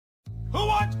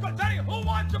Tell you, who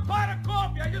wants a pot of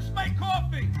coffee? I just made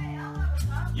coffee.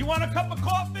 You want a cup of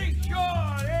coffee?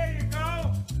 Sure, there you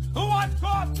go. Who wants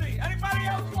coffee? Anybody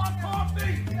else want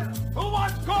coffee? Who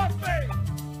wants coffee?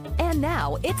 And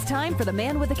now it's time for the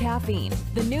man with the caffeine,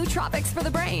 the new tropics for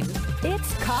the brain.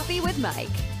 It's Coffee with Mike.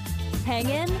 Hang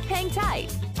in, hang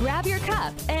tight, grab your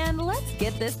cup, and let's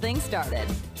get this thing started.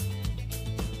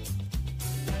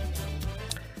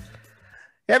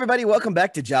 Hey everybody, welcome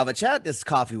back to Java Chat. This is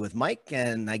Coffee with Mike,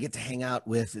 and I get to hang out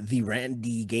with the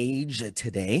Randy Gage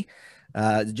today,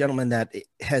 the gentleman that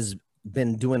has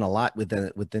been doing a lot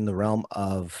within the realm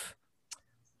of,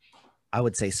 I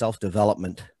would say,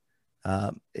 self-development.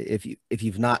 If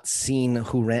you've not seen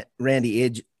who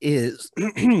Randy is,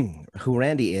 who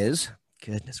Randy is,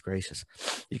 goodness gracious,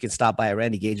 you can stop by at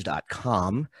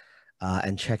randygage.com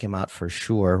and check him out for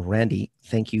sure. Randy,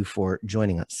 thank you for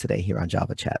joining us today here on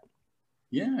Java Chat.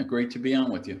 Yeah, great to be on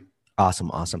with you.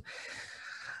 Awesome. A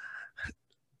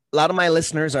lot of my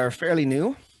listeners are fairly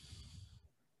new,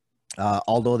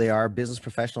 although they are business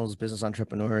professionals, business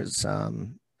entrepreneurs,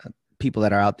 people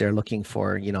that are out there looking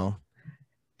for,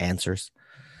 answers.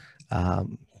 Why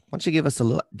don't you give us a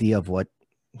little idea of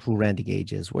who Randy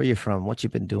Gage is, where you're from, what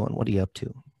you've been doing, what are you up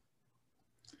to?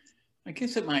 I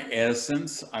guess at my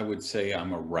essence, I would say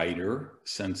I'm a writer,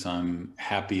 since I'm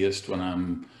happiest when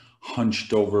I'm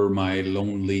hunched over my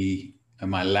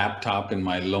laptop in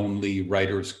my lonely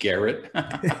writer's garret.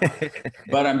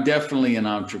 But I'm definitely an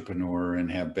entrepreneur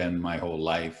and have been my whole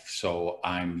life. So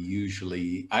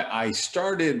I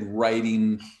started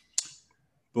writing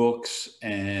books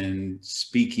and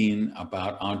speaking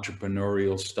about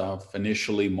entrepreneurial stuff,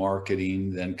 initially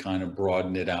marketing, then kind of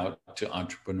broadened it out to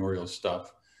entrepreneurial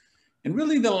stuff. And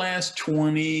really the last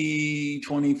 20,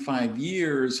 25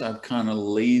 years, I've kind of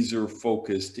laser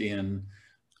focused in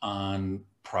on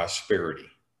prosperity,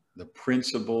 the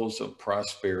principles of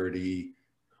prosperity.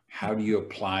 How do you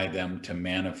apply them to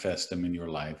manifest them in your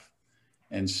life?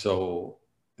 And so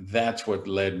that's what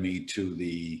led me to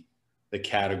the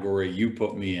category you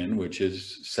put me in, which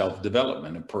is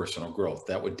self-development and personal growth.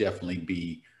 That would definitely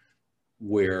be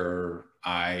where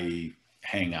I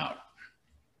hang out.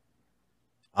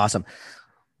 Awesome.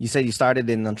 You said you started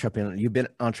in entrepreneur. You've been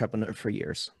an entrepreneur for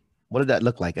years. What did that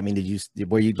look like? I mean,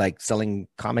 were you like selling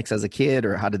comics as a kid,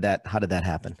 or how did that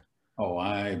happen? Oh,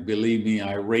 believe me,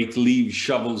 I raked leaves,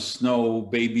 shoveled snow,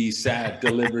 babysat,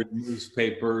 delivered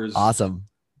newspapers. Awesome.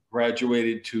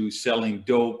 Graduated to selling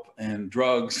dope and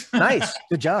drugs. Nice.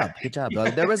 Good job.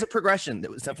 There was a progression. There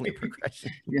was definitely a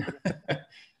progression. Yeah.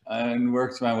 And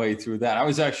worked my way through that. I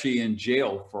was actually in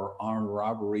jail for armed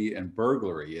robbery and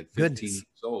burglary at 15 years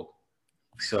old.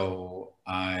 So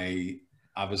I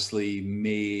obviously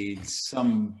made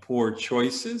some poor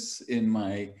choices in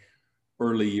my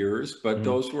early years, but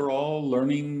those were all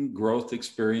learning growth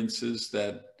experiences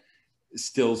that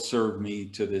still serve me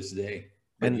to this day.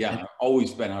 But I've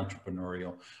always been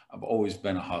entrepreneurial. I've always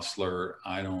been a hustler.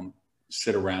 I don't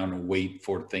sit around and wait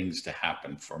for things to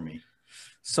happen for me.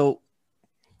 So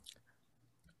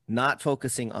not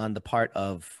focusing on the part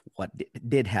of what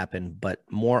did happen, but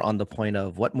more on the point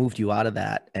of what moved you out of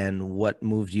that and what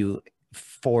moved you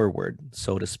forward,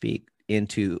 so to speak,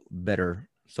 into better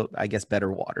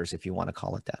waters, if you want to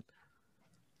call it that.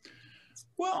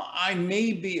 Well, I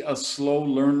may be a slow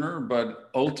learner, but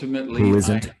ultimately, who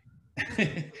isn't?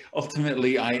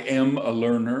 Ultimately, I am a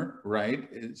learner,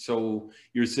 right? So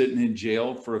you're sitting in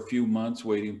jail for a few months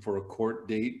waiting for a court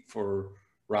date for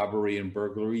robbery and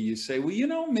burglary. You say,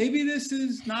 well, maybe this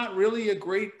is not really a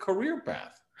great career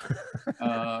path.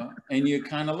 And you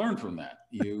kind of learn from that.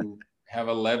 You have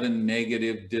 11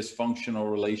 negative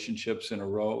dysfunctional relationships in a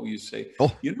row. You say,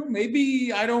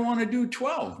 maybe I don't want to do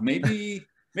 12. Maybe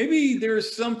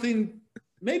there's something,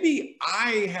 maybe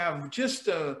I have just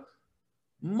a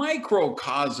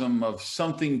microcosm of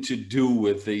something to do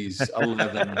with these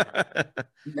 11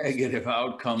 negative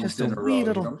outcomes just in a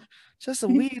row. Just a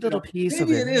wee little piece of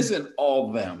it. Maybe it isn't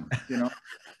all them,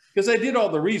 because I did all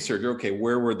the research. Okay,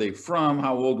 where were they from?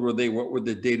 How old were they? What were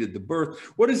the date of the birth?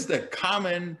 What is the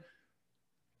common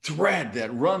thread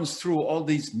that runs through all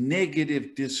these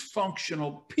negative,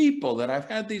 dysfunctional people that I've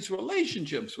had these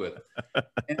relationships with?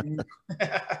 And,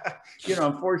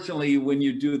 unfortunately, when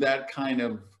you do that kind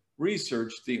of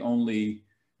research, the only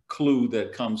clue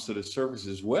that comes to the surface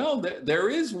is, well,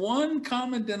 there is one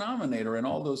common denominator in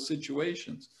all those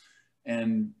situations.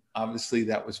 And obviously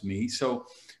that was me. So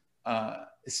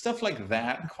stuff like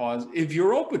that if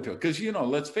you're open to it, because,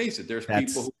 let's face it, there's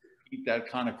people who eat that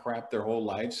kind of crap their whole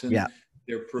lives, and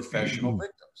they're professional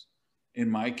victims.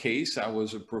 In my case, I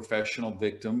was a professional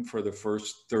victim for the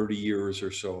first 30 years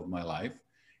or so of my life.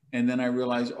 And then I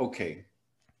realized, okay,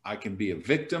 I can be a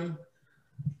victim,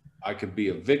 I could be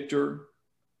a victor,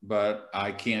 but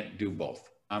I can't do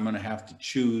both. I'm going to have to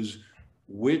choose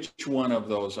which one of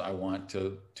those I want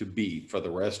to be for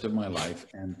the rest of my life.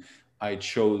 And I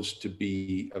chose to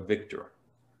be a victor.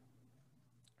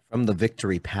 From the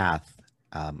victory path,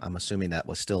 I'm assuming that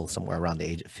was still somewhere around the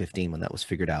age of 15 when that was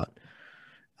figured out.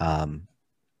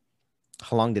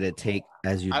 How long did it take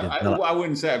as you developed? I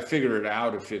wouldn't say I figured it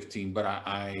out at 15, but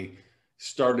I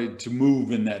started to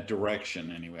move in that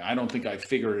direction anyway. I don't think I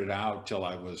figured it out till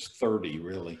I was 30,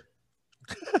 really.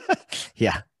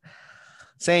 Yeah,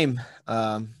 same.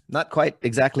 Not quite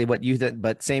exactly what you did,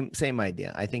 but same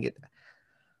idea. I think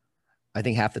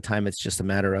half the time it's just a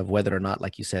matter of whether or not,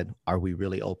 like you said, are we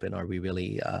really open? Are we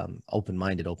really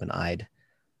open-minded, open-eyed?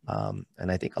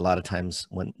 And I think a lot of times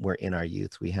when we're in our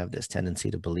youth, we have this tendency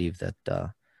to believe that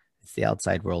it's the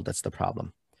outside world that's the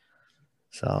problem.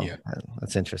 So yeah.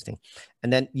 That's interesting.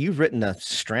 And then you've written a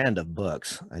strand of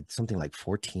books, something like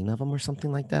 14 of them or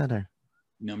something like that. Or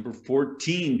number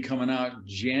 14 coming out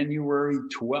January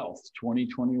 12th,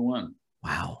 2021.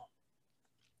 Wow.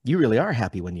 You really are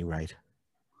happy when you write.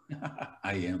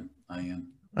 I am.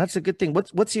 That's a good thing.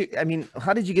 What's your, I mean,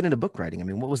 how did you get into book writing? I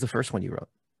mean, what was the first one you wrote?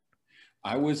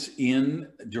 I was in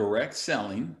direct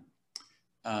selling,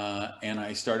 and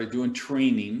I started doing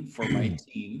training for my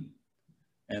team.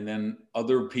 And then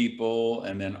other people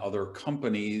and then other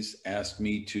companies asked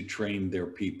me to train their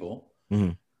people.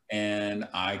 Mm-hmm. And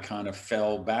I kind of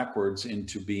fell backwards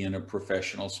into being a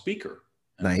professional speaker.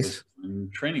 Nice. In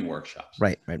training workshops.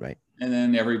 Right. And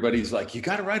then everybody's like, you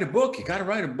got to write a book. You got to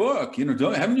write a book. You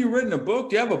know, haven't you written a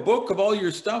book? Do you have a book of all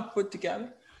your stuff put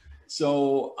together?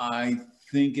 So I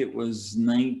think it was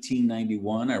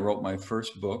 1991. I wrote my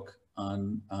first book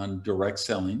on direct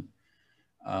selling.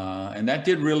 And that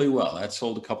did really well. That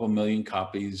sold a couple million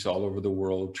copies all over the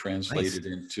world, translated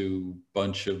nice. Into a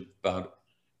bunch of about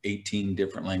 18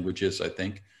 different languages, I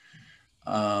think.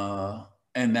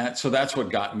 And so that's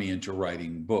what got me into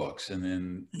writing books. And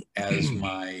then as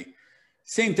my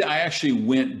same thing, I actually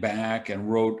went back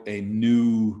and wrote a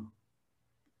new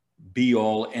be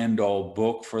all end all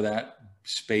book for that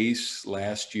space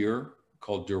last year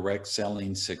called Direct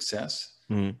Selling Success.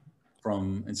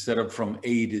 Mm-hmm. Instead of from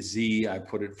A to Z, I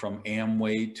put it from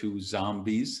Amway to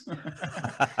zombies.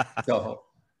 So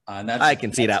I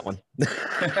can see that one.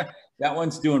 That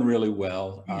one's doing really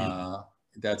well.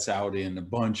 That's out in a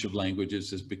bunch of languages,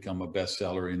 has become a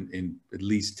bestseller in at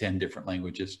least 10 different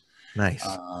languages. Nice.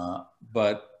 So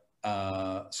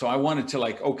I wanted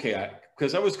to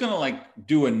because I was going to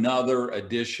do another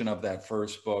edition of that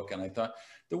first book. And I thought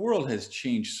the world has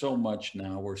changed so much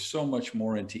now. We're so much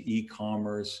more into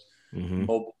e-commerce, mm-hmm.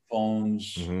 mobile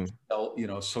phones,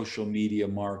 mm-hmm. Social media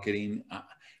marketing.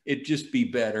 It'd just be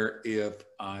better if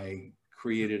I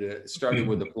started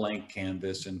with a blank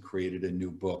canvas and created a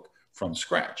new book from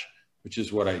scratch, which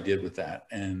is what I did with that.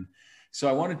 And so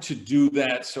I wanted to do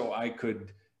that so I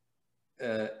could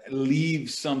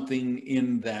leave something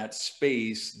in that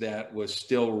space that was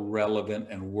still relevant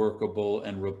and workable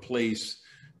and replace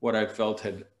what I felt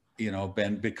had,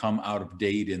 become out of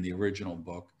date in the original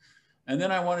book. And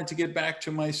then I wanted to get back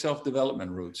to my self-development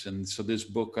roots. And so this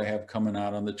book I have coming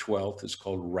out on the 12th is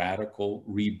called Radical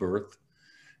Rebirth.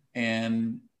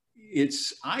 And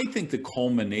it's, I think, the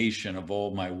culmination of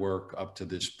all my work up to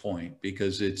this point,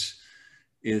 because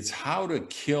it's how to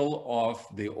kill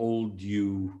off the old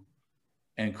you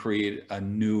and create a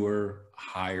newer,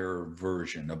 higher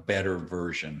version, a better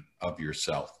version of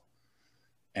yourself.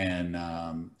 And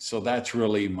so that's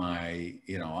really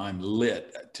I'm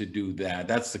lit to do that.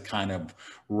 That's the kind of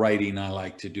writing I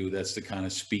like to do. That's the kind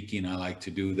of speaking I like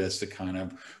to do. That's the kind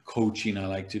of coaching I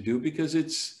like to do, because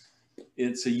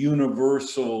it's a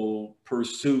universal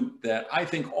pursuit that I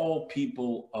think all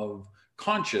people of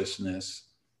consciousness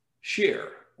share,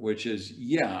 which is,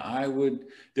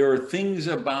 there are things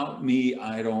about me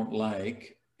I don't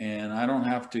like, and I don't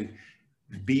have to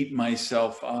beat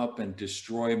myself up and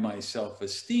destroy my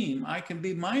self-esteem. I can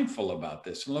be mindful about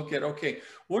this and look at,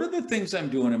 what are the things I'm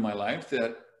doing in my life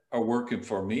that are working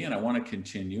for me and I want to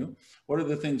continue? What are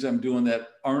the things I'm doing that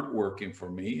aren't working for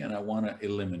me and I want to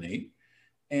eliminate?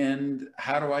 And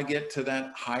how do I get to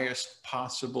that highest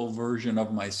possible version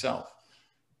of myself?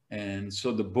 And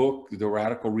so the book, the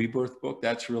Radical Rebirth book,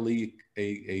 that's really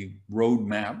a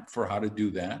roadmap for how to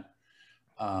do that.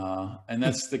 And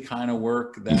that's the kind of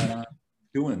work that I'm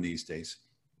doing these days.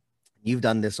 You've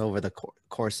done this over the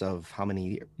course of how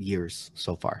many years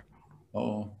so far?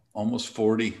 Oh, almost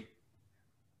 40.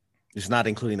 It's not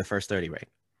including the first 30, right?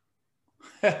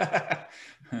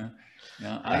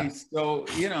 Yeah, I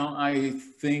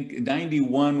think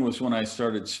 91 was when I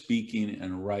started speaking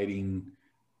and writing.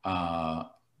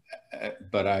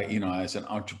 But as an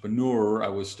entrepreneur, I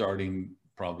was starting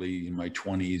probably in my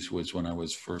 20s was when I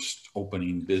was first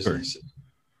opening businesses. Sure.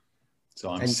 So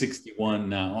I'm 61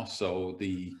 now. So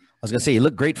I was gonna say, you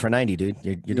look great for 90, dude.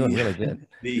 You're doing really good.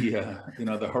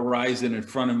 The horizon in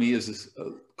front of me is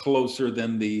closer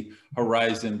than the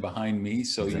horizon behind me.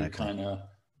 So exactly. You kind of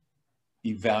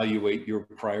evaluate your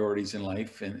priorities in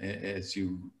life and as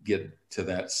you get to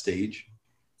that stage.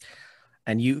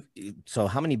 And so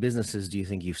how many businesses do you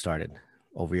think you've started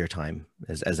over your time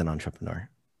as an entrepreneur?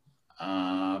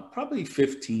 Probably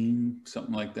 15,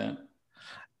 something like that.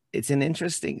 It's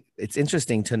interesting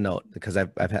to note, because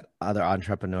I've had other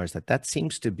entrepreneurs that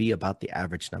seems to be about the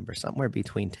average number, somewhere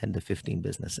between 10 to 15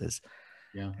 businesses.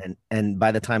 Yeah. And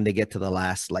by the time they get to the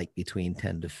last, like between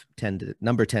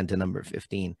number 10 to number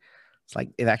 15, it's like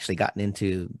they've actually gotten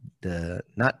into the,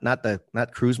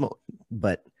 not cruise mode,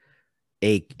 but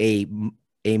a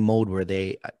mode where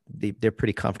they're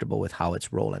pretty comfortable with how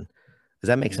it's rolling. Does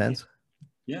that make sense?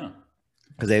 Yeah.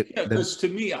 Because to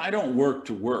me, I don't work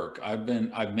to work. I've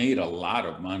made a lot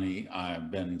of money. I've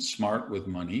been smart with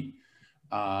money,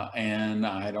 and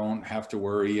I don't have to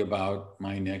worry about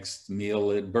my next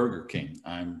meal at Burger King.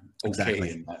 I'm okay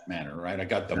in that manner, right? I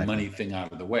got the money thing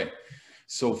out of the way.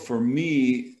 So for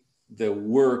me, the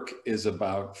work is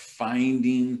about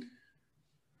finding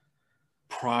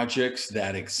projects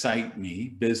that excite me,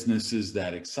 businesses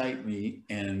that excite me,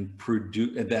 and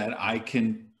that I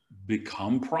can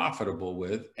become profitable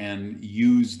with and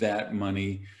use that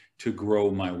money to grow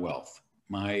my wealth.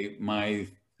 I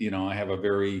have a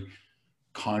very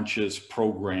conscious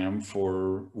program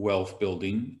for wealth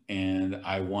building, and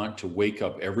I want to wake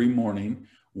up every morning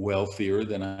wealthier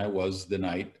than I was the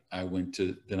night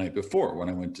before when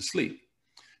I went to sleep.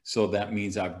 So that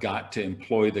means I've got to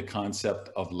employ the concept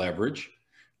of leverage.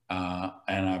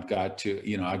 And I've got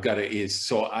to,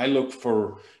 so I look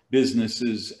for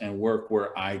businesses and work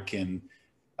where I can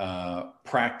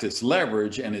practice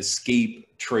leverage and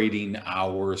escape trading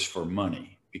hours for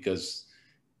money, because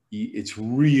it's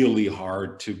really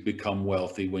hard to become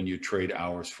wealthy when you trade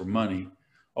hours for money,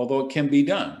 although it can be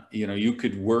done. You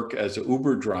could work as an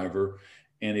Uber driver,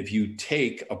 and if you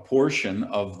take a portion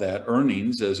of that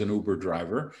earnings as an Uber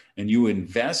driver and you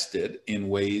invest it in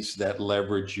ways that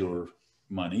leverage your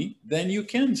money, then you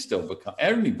can still become,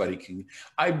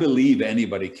 I believe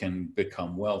anybody can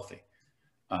become wealthy.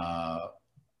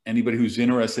 Anybody who's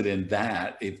interested in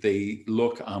that, if they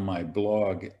look on my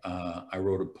blog, I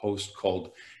wrote a post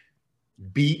called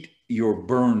Beat Your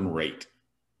Burn Rate,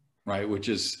 right? Which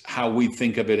is how we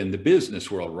think of it in the business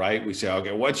world, right? We say,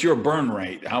 okay, what's your burn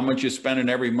rate? How much you spending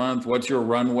every month? What's your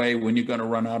runway? When you're going to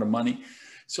run out of money?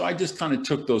 So I just kind of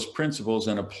took those principles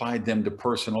and applied them to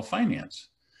personal finance.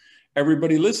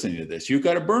 Everybody listening to this, you've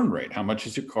got a burn rate. How much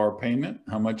is your car payment?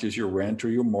 How much is your rent or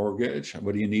your mortgage?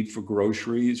 What do you need for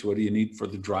groceries? What do you need for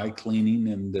the dry cleaning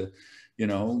and the,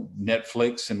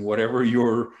 Netflix and whatever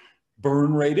your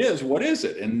burn rate is? What is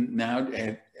it? And now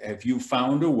have you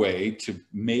found a way to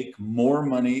make more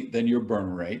money than your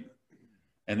burn rate?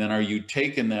 And then are you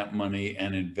taking that money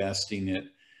and investing it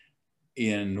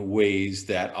in ways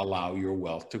that allow your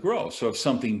wealth to grow? So if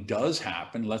something does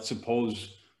happen, let's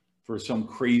suppose for some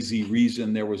crazy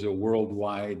reason, there was a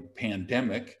worldwide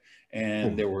pandemic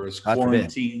and there was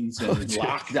quarantines and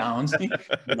lockdowns,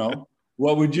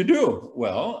 what would you do?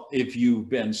 Well, if you've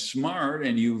been smart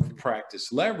and you've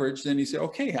practiced leverage, then you say,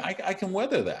 okay, I can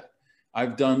weather that.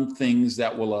 I've done things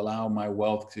that will allow my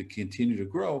wealth to continue to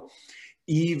grow,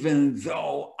 even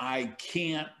though I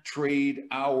can't trade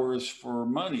hours for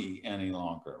money any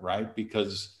longer, right?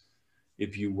 Because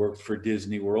if you worked for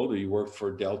Disney World or you worked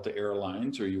for Delta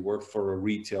Airlines or you worked for a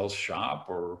retail shop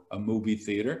or a movie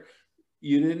theater,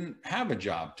 you didn't have a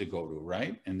job to go to,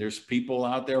 right? And there's people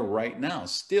out there right now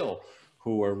still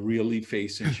who are really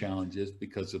facing challenges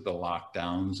because of the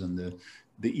lockdowns and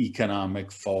the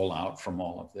economic fallout from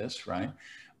all of this, right?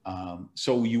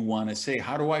 So you want to say,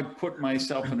 how do I put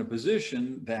myself in a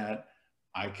position that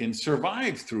I can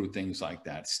survive through things like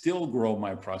that, still grow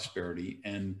my prosperity?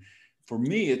 And for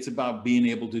me, it's about being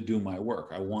able to do my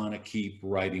work. I want to keep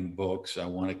writing books. I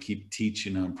want to keep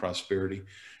teaching on prosperity.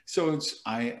 So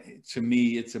to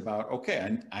me, it's about,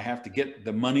 okay, I have to get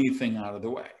the money thing out of the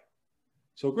way.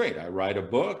 So great, I write a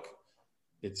book.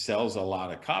 It sells a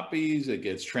lot of copies. It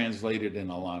gets translated in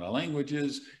a lot of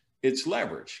languages. It's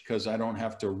leverage because I don't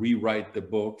have to rewrite the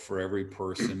book for every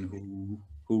person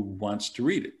who wants to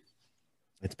read it.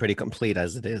 It's pretty complete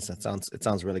as it is. It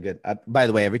sounds really good. By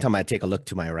the way, every time I take a look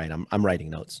to my right, I'm writing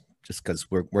notes just because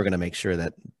we're going to make sure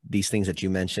that these things that you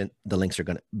mentioned, the links are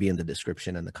going to be in the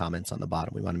description and the comments on the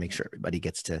bottom. We want to make sure everybody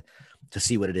gets to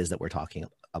see what it is that we're talking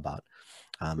about.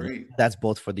 That's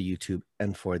both for the YouTube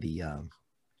and for the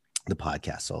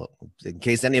podcast. So in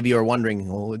case any of you are wondering,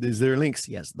 oh, is there links?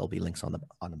 Yes, there'll be links on the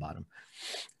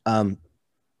bottom.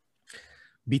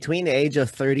 Between the age of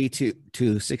 30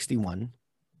 to 61,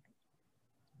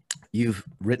 you've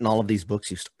written all of these books.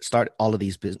 You start all of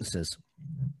these businesses.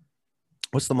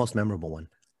 What's the most memorable one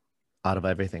out of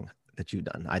everything that you've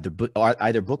done? Either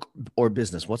book or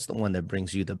business. What's the one that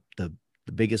brings you the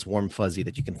biggest warm fuzzy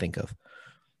that you can think of?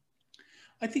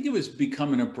 I think it was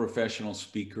becoming a professional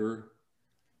speaker.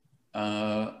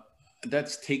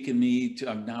 That's taken me to,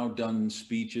 I've now done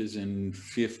speeches in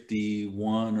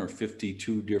 51 or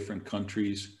 52 different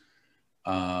countries.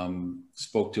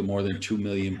 Spoke to more than 2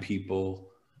 million people.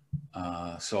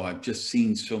 So I've just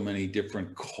seen so many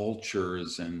different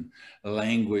cultures and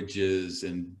languages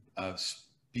and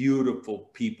beautiful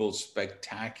people,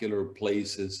 spectacular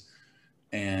places.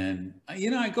 And,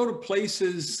 I go to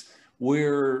places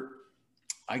where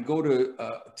I go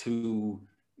to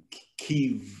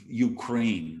Kyiv,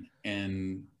 Ukraine,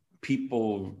 and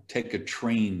people take a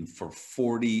train for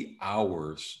 40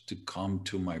 hours to come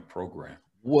to my program.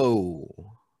 Whoa.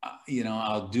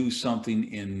 I'll do something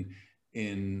in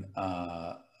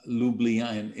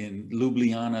Ljubljana,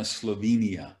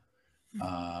 Slovenia,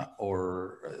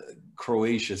 or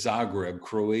Croatia, Zagreb,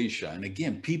 Croatia. And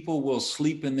again, people will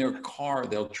sleep in their car.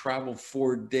 They'll travel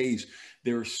 4 days.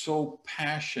 They're so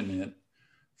passionate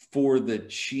for the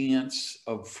chance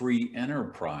of free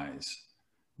enterprise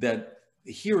that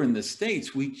here in the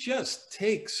States, we just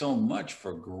take so much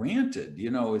for granted.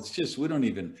 It's just, we don't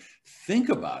even think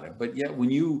about it. But yet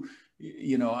when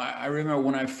I remember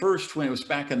when I first went, it was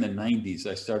back in the 90s,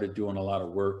 I started doing a lot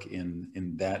of work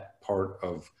in that part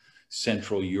of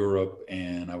Central Europe,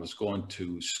 and I was going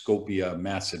to Skopje,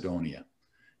 Macedonia.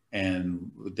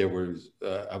 And I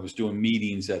was doing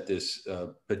meetings at this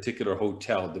particular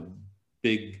hotel,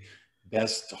 the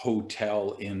best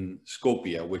hotel in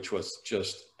Skopje, which was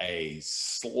just a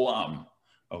slum.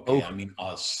 Okay, I mean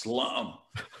a slum.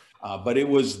 But it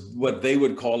was what they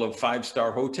would call a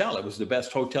 5-star hotel. It was the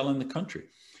best hotel in the country.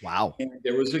 Wow. And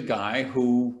there was a guy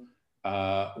who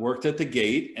worked at the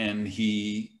gate, and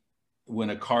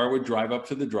when a car would drive up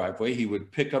to the driveway, he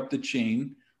would pick up the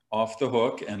chain off the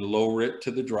hook and lower it to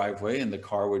the driveway, and the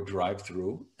car would drive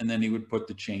through, and then he would put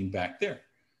the chain back there.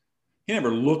 He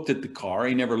never looked at the car.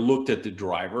 He never looked at the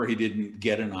driver. He didn't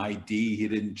get an ID. He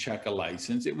didn't check a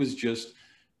license. It was just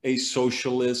a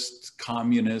socialist,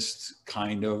 communist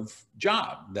kind of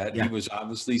job that he was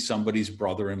obviously somebody's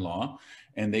brother-in-law,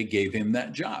 and they gave him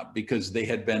that job because they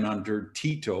had been under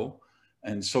Tito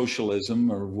and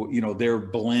socialism, or, their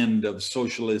blend of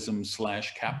socialism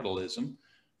 / capitalism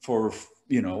for,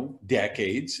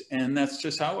 decades. And that's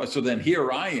just how it was. So then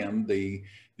here I am, the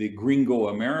gringo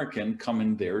American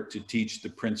coming there to teach the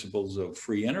principles of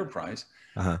free enterprise.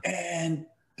 And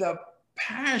the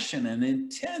passion and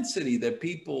intensity that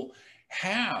people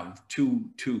have to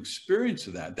experience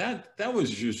that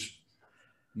was just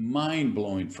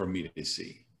mind-blowing for me to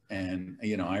see. And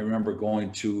I remember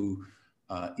going to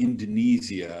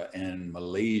Indonesia and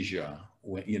Malaysia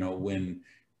when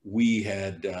we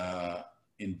had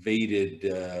invaded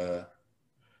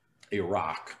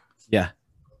Iraq the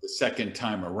second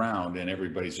time around, and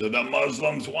everybody said the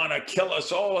Muslims want to kill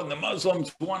us all, and the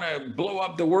Muslims want to blow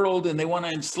up the world, and they want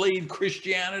to enslave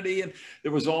Christianity, and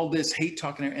there was all this hate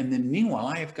talking. And then meanwhile,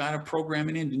 I have got a program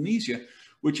in Indonesia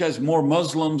which has more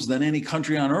Muslims than any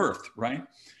country on earth, right?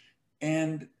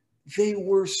 And they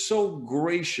were so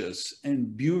gracious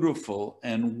and beautiful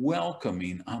and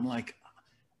welcoming. I'm like,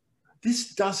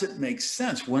 this doesn't make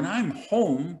sense. When I'm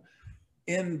home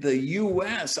in the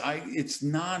US, it's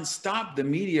nonstop. The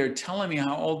media are telling me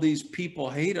how all these people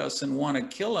hate us and want to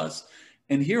kill us.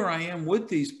 And here I am with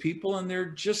these people, and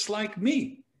they're just like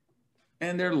me.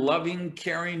 And they're loving,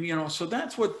 caring, So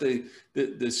that's what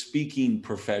the speaking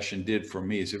profession did for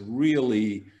me. Is it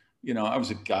really, I was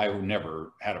a guy who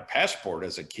never had a passport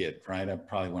as a kid, right?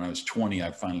 When I was 20,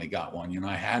 I finally got one.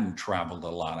 I hadn't traveled a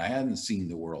lot. I hadn't seen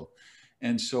the world.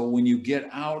 And so when you get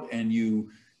out and you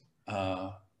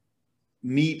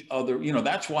meet other,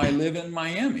 that's why I live in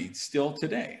Miami still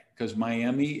today, because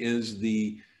Miami is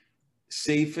the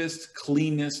safest,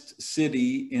 cleanest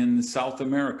city in South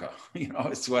America.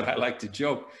 It's what I like to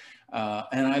joke.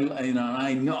 And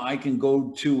I know I can go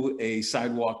to a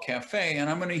sidewalk cafe and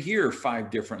I'm going to hear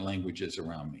 5 different languages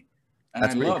around me. And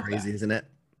that's pretty crazy, isn't it?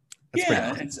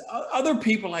 That's it's other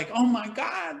people like, oh my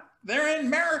God, they're in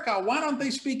America. Why don't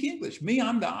they speak English? Me,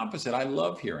 I'm the opposite. I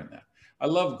love hearing that. I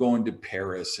love going to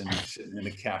Paris and sitting in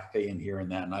a cafe and hearing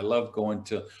that. And I love going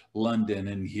to London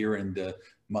and hearing the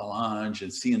melange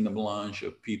and seeing the melange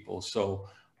of people. So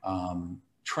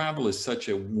travel is such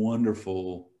a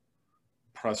wonderful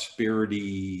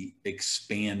prosperity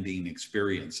expanding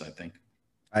experience, I think.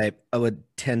 I would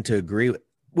tend to agree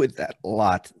with that a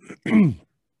lot.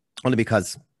 Only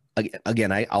because,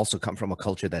 again, I also come from a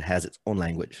culture that has its own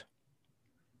language,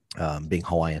 being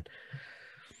Hawaiian.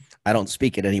 I don't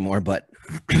speak it anymore, but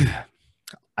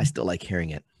I still like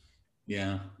hearing it.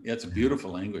 Yeah, it's a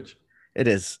beautiful language. It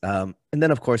is. And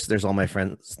then, of course, there's all my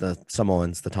friends, the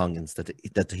Samoans, the Tongans,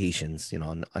 the Tahitians,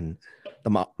 and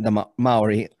the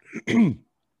Maori.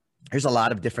 There's a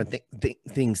lot of different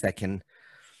things that can,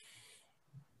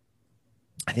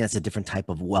 I think that's a different type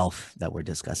of wealth that we're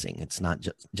discussing. It's not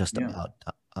just about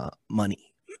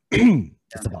money.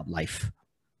 It's about life.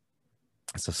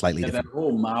 It's a slightly different. That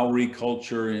whole Maori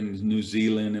culture in New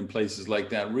Zealand and places like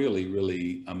that, really,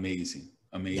 really amazing.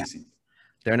 Amazing. Yeah.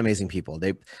 They're an amazing people.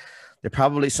 They're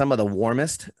probably some of the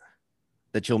warmest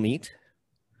that you'll meet,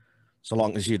 so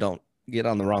long as you don't get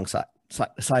on the wrong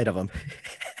side of them.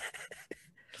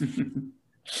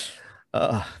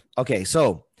 Okay,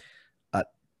 so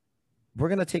we're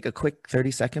going to take a quick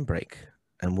 30-second break,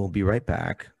 and we'll be right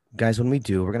back. Guys, when we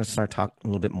do, we're going to start talking a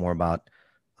little bit more about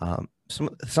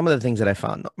some of the things that I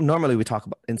found. Normally, we talk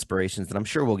about inspirations, and I'm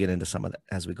sure we'll get into some of that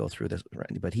as we go through this,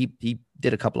 Randy. But he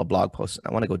did a couple of blog posts, and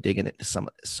I want to go digging into some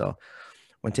of this. So I'm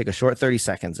going to take a short 30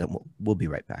 seconds, and we'll be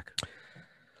right back.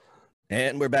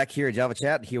 And we're back here at Java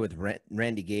Chat, here with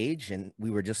Randy Gage, and we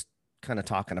were just kind of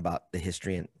talking about the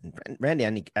history. And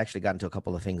Randy actually got into a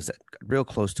couple of things that got real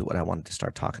close to what I wanted to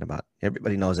start talking about.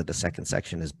 Everybody knows that the second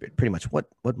section is pretty much what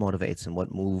motivates and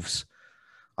what moves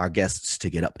our guests to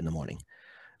get up in the morning.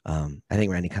 I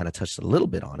think Randy kind of touched a little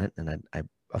bit on it, and I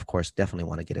of course, definitely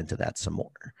want to get into that some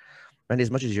more. Randy,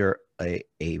 as much as you're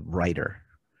a writer,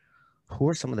 who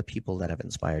are some of the people that have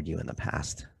inspired you in the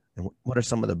past? And what are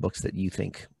some of the books that you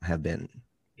think have been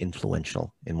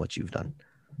influential in what you've done?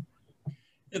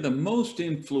 Yeah, the most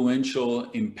influential,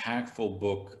 impactful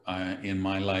book in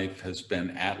my life has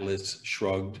been Atlas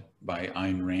Shrugged by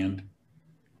Ayn Rand.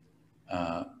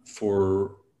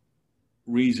 For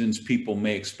reasons people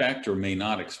may expect or may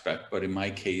not expect, but in my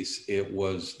case, it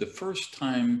was the first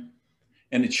time,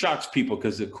 and it shocks people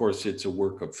because, of course, it's a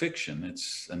work of fiction.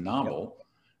 It's a novel.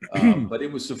 But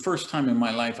it was the first time in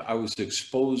my life I was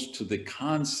exposed to the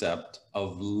concept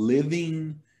of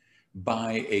living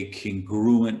by a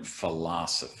congruent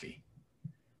philosophy.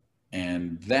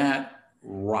 And that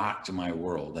rocked my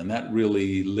world. And that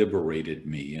really liberated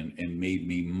me and made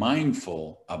me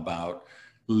mindful about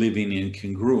living in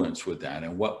congruence with that.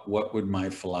 And what would my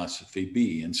philosophy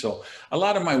be? And so a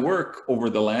lot of my work over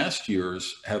the last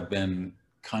years have been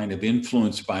kind of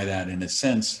influenced by that, in a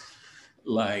sense.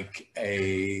 Like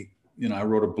I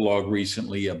wrote a blog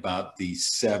recently about the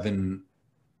 7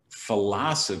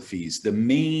 philosophies, the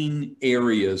main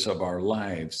areas of our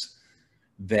lives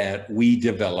that we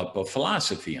develop a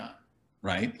philosophy on,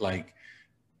 right? Like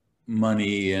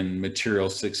money and material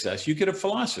success, you get a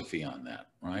philosophy on that,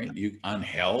 right? On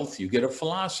health, you get a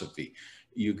philosophy.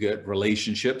 You get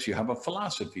relationships, you have a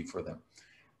philosophy for them.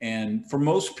 And for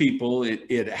most people,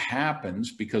 it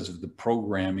happens because of the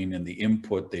programming and the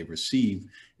input they receive.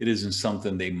 It isn't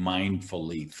something they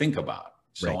mindfully think about.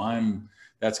 So right.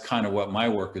 That's kind of what my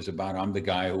work is about. I'm the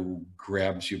guy who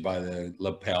grabs you by the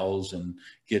lapels and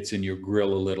gets in your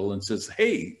grill a little and says,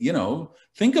 hey,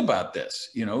 think about this.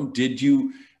 Are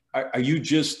you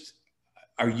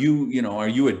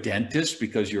a dentist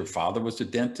because your father was a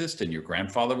dentist and your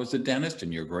grandfather was a dentist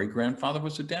and your great-grandfather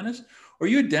was a dentist? Or are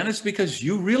you a dentist because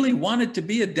you really wanted to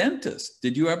be a dentist?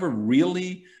 Did you ever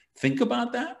really think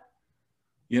about that?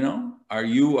 Are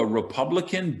you a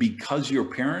Republican because your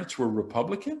parents were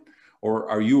Republican? Or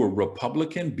are you a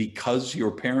Republican because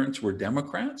your parents were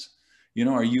Democrats? Did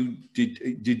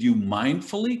you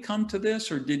mindfully come to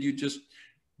this, or did you just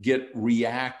get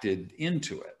reacted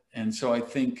into it? And so I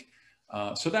think,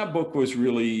 so that book was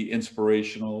really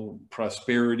inspirational.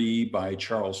 Prosperity by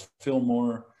Charles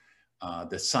Fillmore,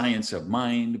 The Science of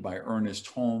Mind by Ernest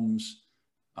Holmes,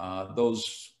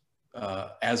 those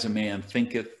As a Man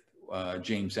Thinketh,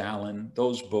 James Allen,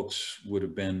 those books would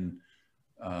have been,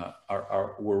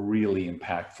 were really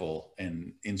impactful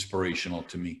and inspirational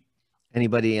to me.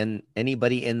 Anybody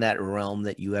in that realm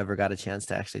that you ever got a chance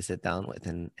to actually sit down with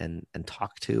and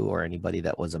talk to, or anybody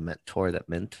that was a mentor that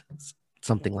meant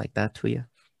something like that to you?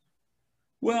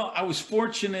 Well, I was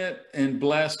fortunate and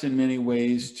blessed in many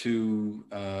ways to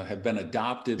have been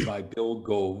adopted by Bill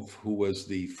Gove, who was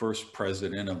the first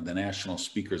president of the National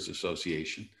Speakers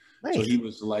Association. So Nice. he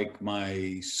was like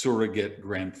my surrogate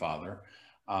grandfather.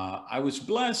 I was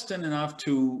blessed enough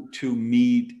to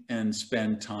meet and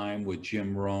spend time with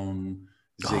Jim Rohn,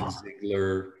 Zig Oh,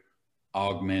 Ziglar,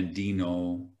 Og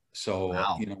Mandino. So,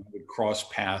 wow. I would cross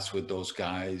paths with those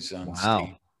guys on Wow.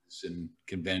 stages and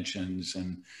conventions.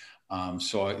 And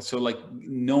so like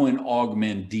knowing Og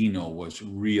Mandino was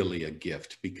really a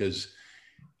gift, because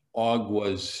Og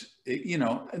was,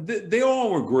 they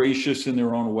all were gracious in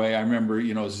their own way. I remember,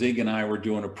 Zig and I were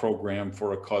doing a program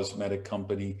for a cosmetic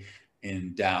company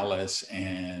in Dallas.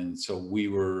 And so we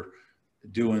were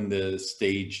doing the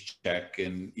stage check,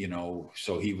 and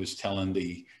so he was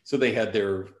telling so they had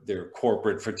their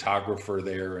corporate photographer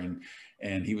there,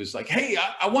 and he was like, hey,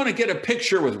 I want to get a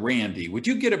picture with Randy. Would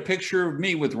you get a picture of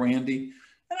me with Randy?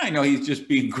 And I know he's just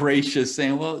being gracious,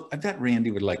 saying, well, I bet Randy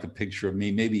would like a picture of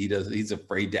me. Maybe he's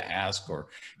afraid to ask, or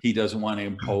he doesn't want to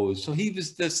impose. So he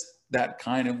was that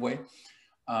kind of way.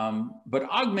 But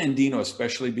Og Mandino,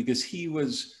 especially because he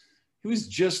was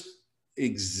just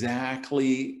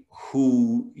exactly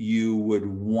who you would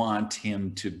want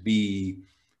him to be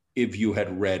if you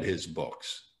had read his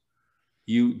books.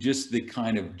 You just the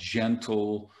kind of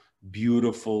gentle,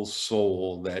 beautiful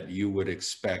soul that you would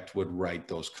expect would write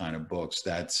those kind of books.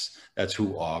 That's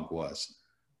who Og was.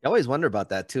 I always wonder about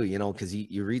that too, because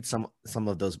you read some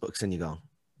of those books and you go,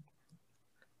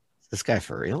 is this guy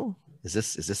for real? Is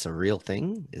this a real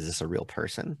thing? Is this a real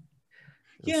person?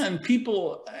 Yeah, and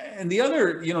people, and the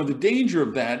other, the danger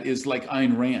of that is like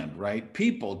Ayn Rand, right?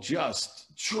 People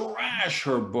just trash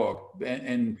her book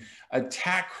and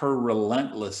attack her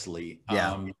relentlessly.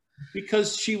 Yeah.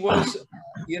 Because she was,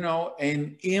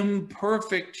 an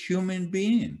imperfect human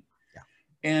being. Yeah.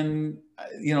 And,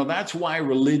 that's why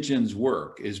religions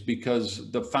work, is because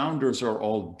the founders are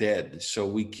all dead. So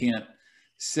we can't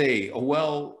say, oh,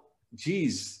 well,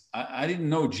 geez, I didn't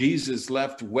know Jesus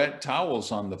left wet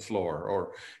towels on the floor,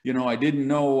 or, I didn't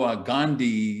know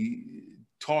Gandhi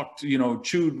talked,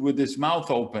 chewed with his mouth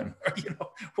open, or,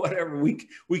 whatever.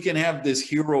 We can have this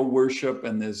hero worship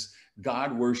and this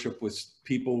God worship with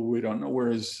people we don't know,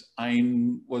 whereas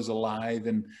Ayn was alive,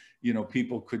 and,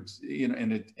 people could,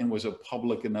 and was a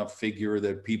public enough figure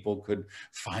that people could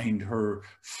find her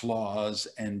flaws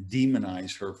and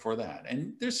demonize her for that.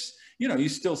 And there's, you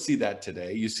still see that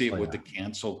today. You see it with the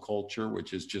cancel culture,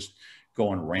 which is just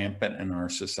going rampant in our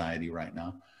society right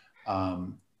now.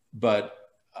 But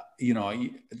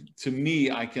to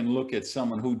me, I can look at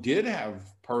someone who did have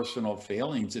personal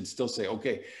failings and still say,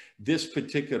 okay, this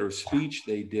particular speech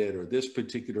they did, or this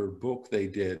particular book they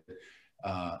did,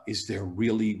 is there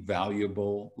really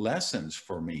valuable lessons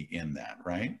for me in that,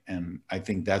 right? And I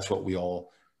think that's what we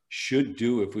all should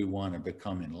do if we want to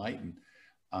become enlightened.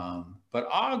 But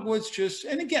Og was just,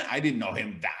 and again, I didn't know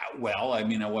him that well. I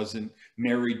mean, I wasn't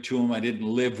married to him. I didn't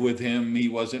live with him. He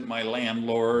wasn't my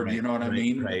landlord. Right, you know what I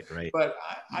mean? Right. But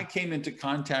I came into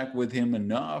contact with him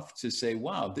enough to say,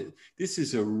 wow, this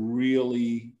is a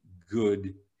really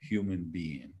good human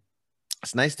being.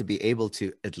 It's nice to be able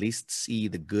to at least see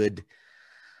the good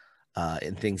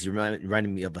in things. You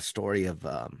reminded me of a story of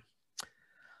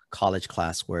college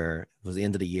class where it was the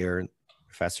end of the year.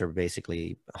 Professor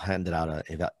basically handed out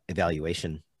an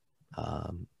evaluation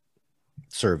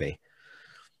survey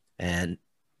and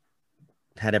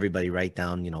had everybody write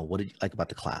down, what did you like about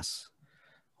the class?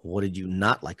 What did you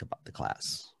not like about the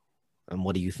class? And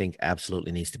what do you think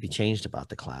absolutely needs to be changed about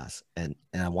the class? And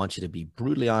I want you to be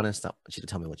brutally honest. I want you to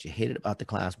tell me what you hated about the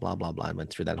class, blah, blah, blah. I went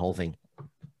through that whole thing.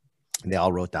 And they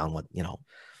all wrote down what,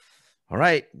 all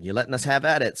right, you're letting us have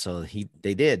at it. So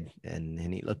they did. And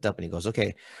he looked up and he goes,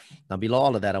 okay, now below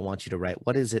all of that, I want you to write,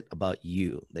 what is it about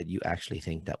you that you actually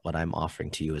think that what I'm offering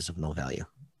to you is of no value?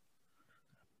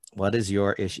 What is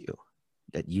your issue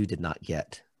that you did not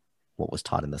get what was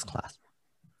taught in this class?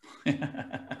 You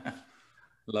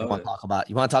want to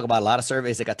talk about a lot of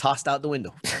surveys that got tossed out the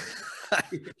window.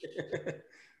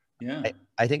 Yeah.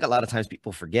 I think a lot of times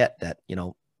people forget that,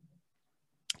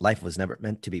 life was never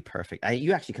meant to be perfect.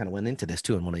 You actually kind of went into this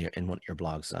too in one of your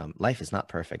blogs. Life is not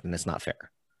perfect and it's not fair.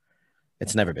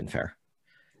 It's never been fair.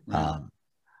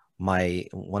 Right.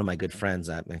 One of my good friends,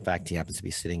 in fact, he happens to be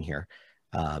sitting here,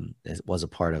 was a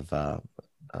part of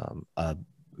a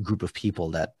group of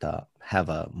people that have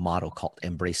a motto called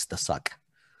 "Embrace the Suck."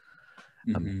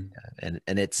 Mm-hmm.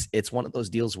 And it's one of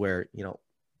those deals where,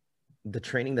 the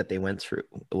training that they went through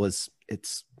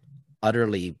it's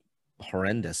utterly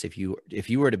horrendous. If you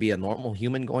were to be a normal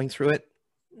human going through it,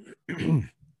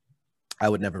 I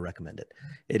would never recommend it.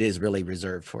 It is really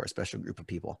reserved for a special group of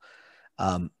people.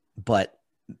 But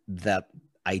the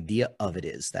idea of it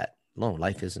is that no,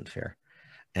 life isn't fair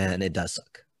and it does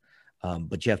suck.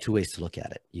 But you have two ways to look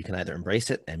at it. You can either embrace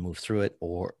it and move through it,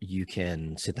 or you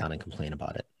can sit down and complain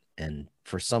about it. And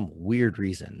for some weird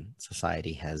reason,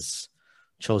 society has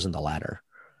chosen the latter.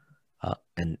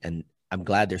 And I'm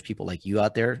glad there's people like you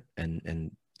out there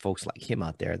and folks like him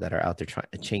out there that are out there trying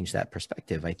to change that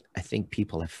perspective. I think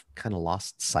people have kind of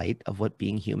lost sight of what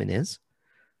being human is,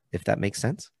 if that makes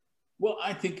sense. Well,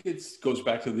 I think it goes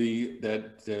back to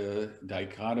that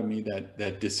dichotomy,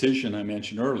 that decision I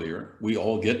mentioned earlier. We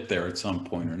all get there at some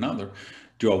point or another.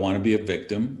 Do I want to be a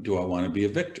victim? Do I want to be a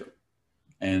victor?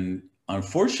 And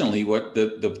unfortunately, what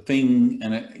the thing,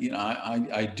 and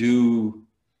I do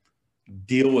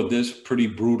deal with this pretty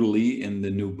brutally in the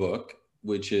new book,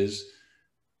 which is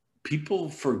people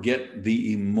forget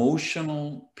the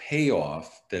emotional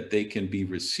payoff that they can be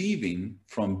receiving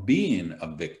from being a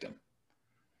victim.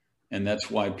 And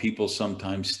that's why people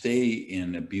sometimes stay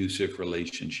in abusive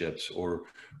relationships or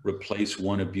replace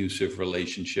one abusive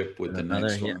relationship with the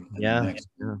next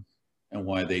one. And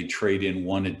why they trade in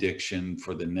one addiction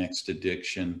for the next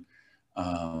addiction.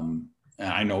 And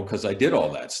I know because I did all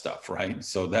that stuff, right?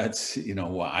 So that's,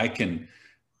 I can,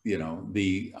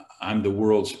 I'm the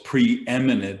world's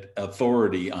preeminent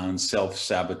authority on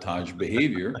self-sabotage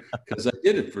behavior because I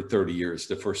did it for 30 years,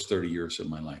 the first 30 years of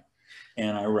my life.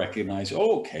 And I recognize,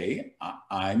 okay,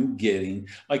 I'm getting,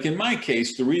 like in my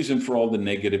case, the reason for all the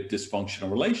negative dysfunctional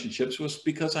relationships was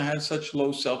because I had such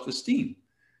low self-esteem.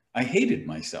 I hated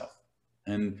myself.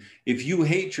 And if you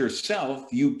hate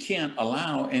yourself, you can't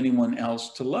allow anyone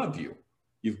else to love you.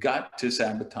 You've got to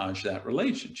sabotage that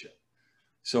relationship.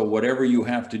 So whatever you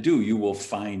have to do, you will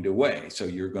find a way. So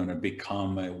you're going to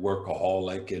become a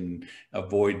workaholic and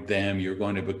avoid them. You're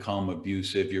going to become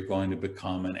abusive. You're going to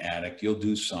become an addict. You'll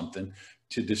do something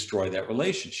to destroy that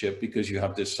relationship because you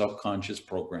have this subconscious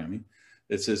programming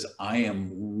that says, I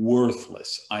am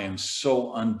worthless. I am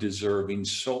so undeserving,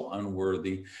 so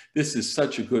unworthy. This is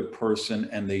such a good person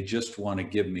and they just want to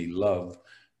give me love.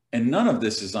 And none of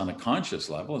this is on a conscious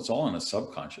level. It's all on a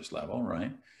subconscious level,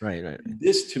 right? Right.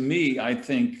 This, to me, I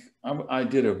think, I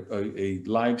did a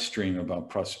live stream about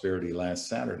prosperity last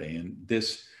Saturday. And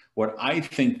this, what I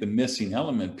think the missing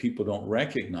element people don't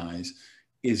recognize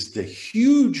is the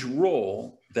huge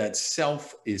role that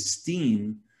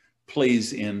self-esteem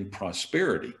plays in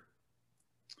prosperity.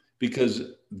 Because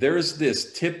there's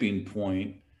this tipping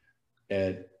point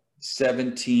at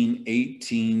 17,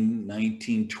 18,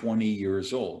 19, 20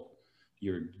 years old.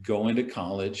 You're going to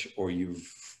college or you've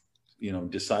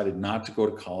decided not to go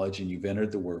to college and you've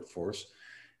entered the workforce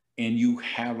and you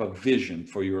have a vision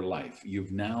for your life.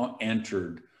 You've now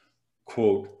entered,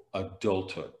 quote,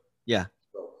 adulthood. Yeah.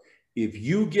 So if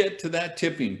you get to that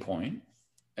tipping point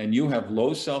and you have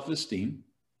low self-esteem,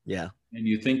 yeah, and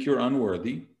you think you're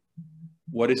unworthy,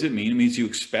 what does it mean? It means you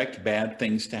expect bad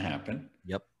things to happen.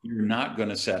 Yep. You're not going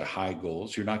to set high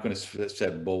goals. You're not going to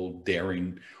set bold,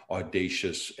 daring,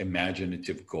 audacious,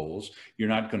 imaginative goals. You're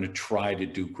not going to try to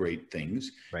do great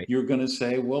things. Right. You're going to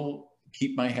say, well,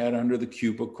 keep my head under the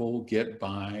cubicle, get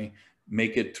by,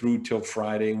 make it through till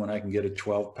Friday when I can get a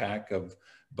 12-pack of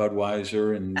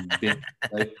Budweiser and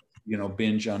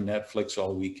binge on Netflix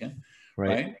all weekend.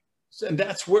 Right. And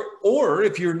that's where, or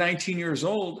if you're 19 years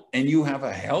old and you have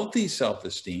a healthy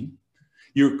self-esteem,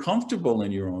 you're comfortable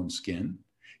in your own skin,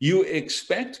 you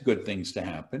expect good things to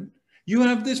happen, you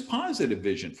have this positive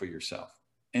vision for yourself.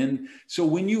 And so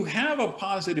when you have a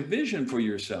positive vision for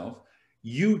yourself,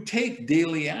 you take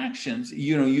daily actions,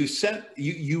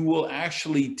 you will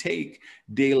actually take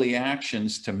daily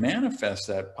actions to manifest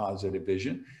that positive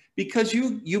vision because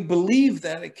you believe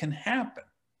that it can happen.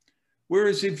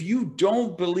 Whereas if you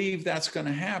don't believe that's going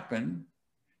to happen,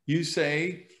 you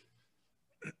say,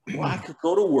 well, I could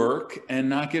go to work and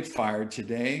not get fired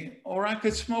today, or I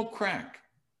could smoke crack.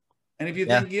 And if you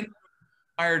think, I'm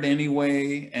fired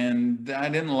anyway, and I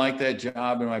didn't like that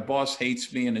job, and my boss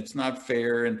hates me, and it's not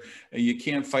fair, and you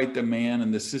can't fight the man,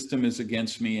 and the system is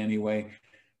against me anyway,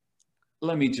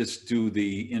 let me just do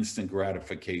the instant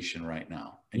gratification right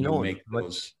now. And you make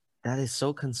those. That is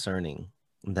so concerning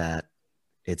that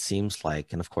it seems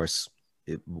like, and of course,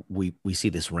 we see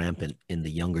this rampant in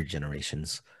the younger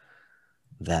generations,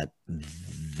 that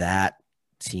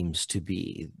seems to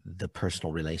be the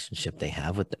personal relationship they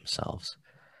have with themselves.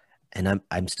 And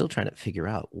I'm still trying to figure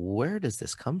out, where does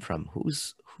this come from?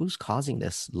 Who's causing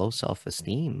this low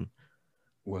self-esteem?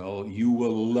 Well, you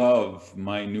will love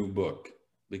my new book.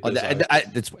 Because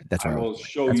that's where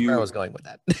I was going with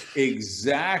that.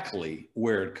 Exactly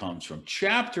where it comes from.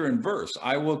 Chapter and verse.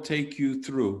 I will take you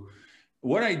through.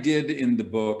 What I did in the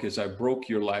book is I broke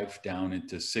your life down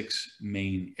into 6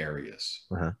 main areas,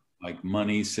 like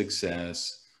money,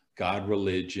 success, God,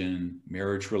 religion,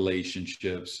 marriage,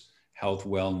 relationships, health,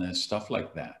 wellness, stuff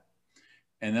like that.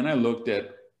 And then I looked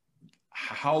at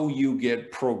how you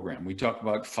get programmed. We talk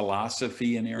about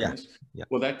philosophy in areas. Yeah.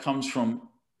 Well, that comes from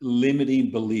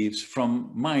limiting beliefs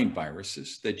from mind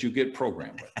viruses that you get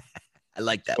programmed with. I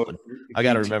like that So one. I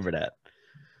got to remember that.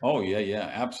 Oh,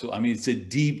 yeah, absolutely. I mean, it's a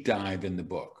deep dive in the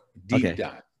book. Deep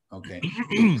dive. Okay.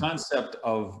 The concept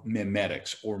of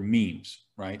memetics or memes,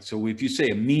 right? So if you say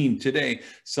a meme today,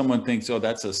 someone thinks, oh,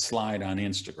 that's a slide on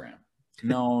Instagram.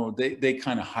 No, they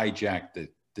kind of hijacked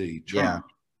the term.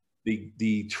 Yeah.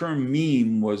 The term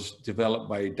meme was developed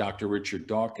by Dr. Richard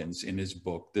Dawkins in his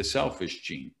book, The Selfish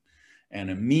Gene. And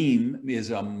a meme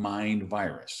is a mind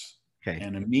virus. Okay.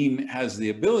 And a meme has the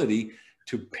ability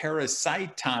to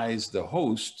parasitize the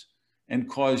host and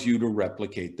cause you to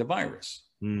replicate the virus.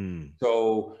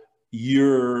 So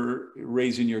you're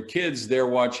raising your kids, they're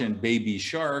watching Baby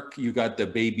Shark. You got the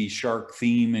Baby Shark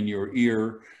theme in your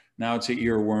ear. Now it's an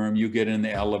earworm. You get in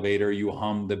the elevator, you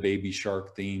hum the Baby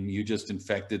Shark theme. You just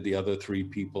infected the other 3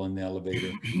 people in the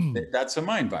elevator. That's a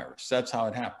mind virus. That's how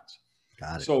it happens.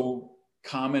 Got it. So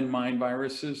common mind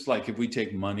viruses, like if we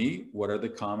take money, what are the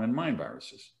common mind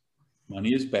viruses?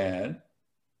 Money is bad.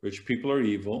 Rich people are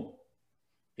evil.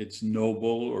 It's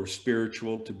noble or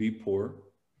spiritual to be poor.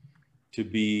 To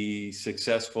be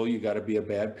successful, you got to be a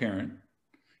bad parent.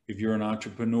 If you're an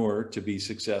entrepreneur, to be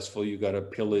successful, you got to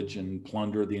pillage and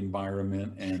plunder the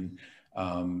environment and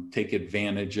take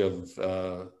advantage of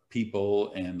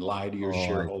people and lie to your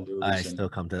shareholders.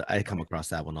 I come across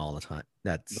that one all the time.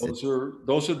 Those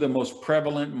are the most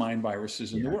prevalent mind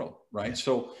viruses in the world, right? Yeah.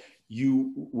 So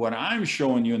what I'm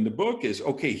showing you in the book is,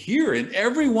 okay, here in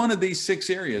every one of these 6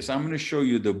 areas, I'm going to show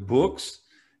you the books,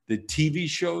 the TV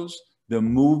shows, the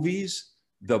movies,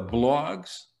 the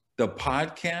blogs, the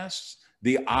podcasts,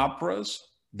 the operas,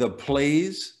 the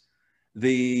plays,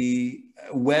 the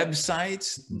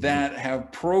websites that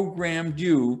have programmed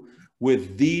you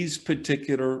with these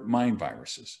particular mind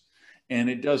viruses. And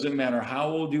it doesn't matter how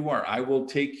old you are. I will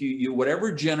take you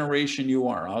whatever generation you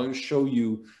are, I'll show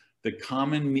you the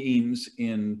common memes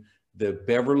in the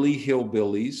Beverly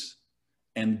Hillbillies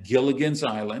and Gilligan's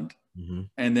Island.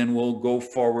 And then we'll go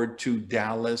forward to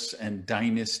Dallas and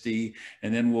Dynasty.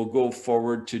 And then we'll go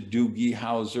forward to Doogie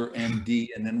Howser, MD.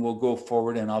 And then we'll go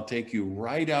forward and I'll take you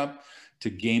right up to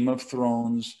Game of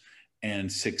Thrones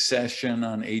and Succession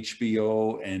on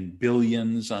HBO and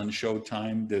Billions on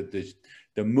Showtime.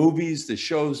 The movies, the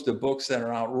shows, the books that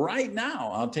are out right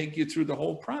now. I'll take you through the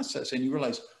whole process and you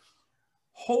realize,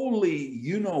 holy,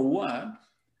 you know what?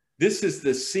 This is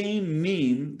the same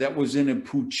meme that was in a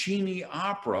Puccini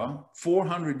opera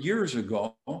 400 years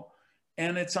ago,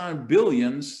 and it's on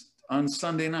Billions on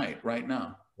Sunday night right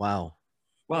now. Wow.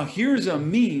 Well, here's a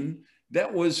meme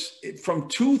that was from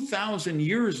 2,000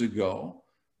 years ago,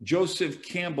 Joseph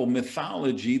Campbell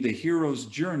mythology, the hero's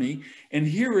journey, and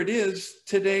here it is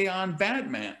today on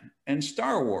Batman and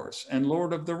Star Wars and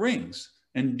Lord of the Rings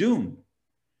and Dune.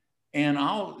 And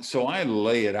I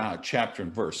lay it out chapter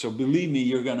and verse. So believe me,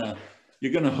 you're gonna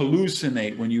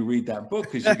hallucinate when you read that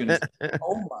book because you're gonna say,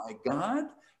 oh my God,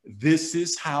 this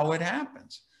is how it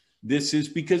happens. This is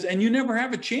because, and you never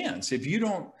have a chance if you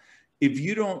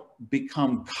don't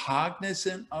become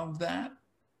cognizant of that.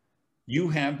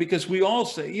 Because we all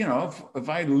say, if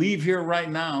I leave here right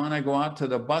now and I go out to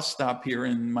the bus stop here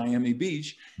in Miami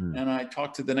Beach and I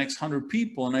talk to the next 100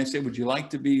 people and I say, would you like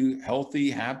to be healthy,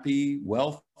 happy,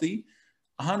 wealthy?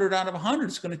 100 out of 100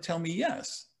 is going to tell me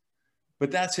yes.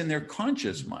 But that's in their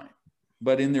conscious mind.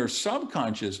 But in their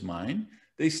subconscious mind,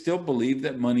 they still believe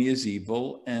that money is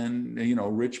evil and,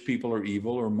 rich people are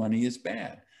evil or money is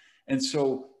bad. And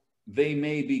so they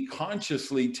may be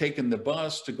consciously taking the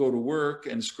bus to go to work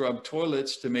and scrub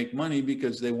toilets to make money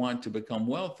because they want to become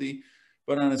wealthy.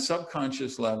 But on a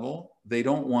subconscious level, they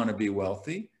don't want to be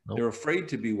wealthy. Nope. They're afraid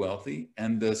to be wealthy.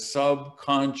 And the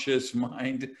subconscious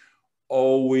mind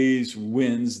always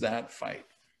wins that fight.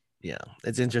 Yeah,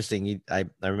 it's interesting. I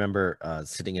remember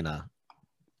sitting in a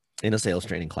sales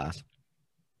training class.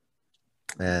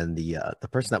 And the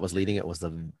person that was leading it was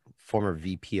the former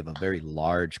VP of a very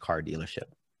large car dealership.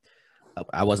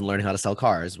 I wasn't learning how to sell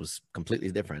cars. It was completely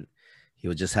different. He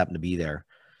would just happen to be there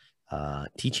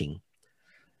teaching.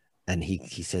 And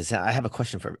he says, I have a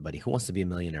question for everybody. Who wants to be a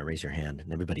millionaire? Raise your hand.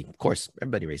 And everybody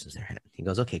raises their hand. He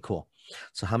goes, okay, cool.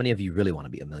 So how many of you really want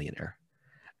to be a millionaire?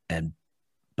 And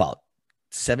about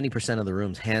 70% of the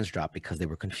room's hands dropped because they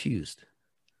were confused.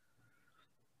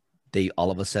 All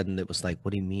of a sudden, it was like,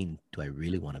 what do you mean? Do I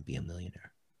really want to be a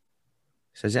millionaire?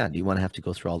 He says, yeah. Do you want to have to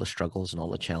go through all the struggles and all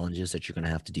the challenges that you're going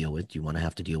to have to deal with? Do you want to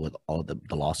have to deal with all the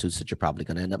lawsuits that you're probably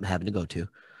going to end up having to go to?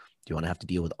 you want to have to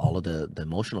deal with all of the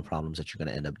emotional problems that you're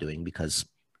going to end up doing because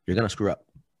you're going to screw up.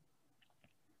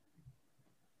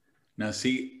 Now,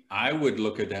 see, I would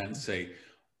look at that and say,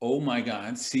 oh my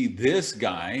God, see, this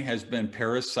guy has been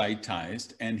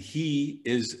parasitized and he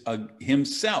is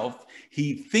himself.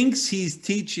 He thinks he's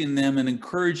teaching them and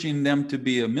encouraging them to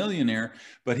be a millionaire,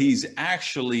 but he's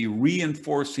actually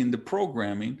reinforcing the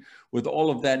programming with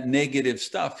all of that negative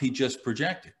stuff he just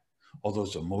projected. All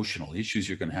those emotional issues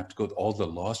you're going to have to go, all the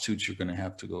lawsuits you're going to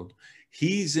have to go.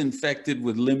 He's infected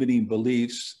with limiting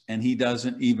beliefs and he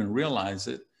doesn't even realize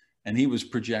it. And he was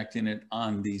projecting it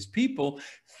on these people,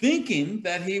 thinking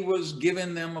that he was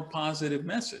giving them a positive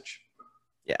message.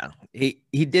 Yeah,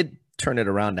 he did turn it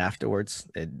around afterwards.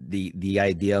 The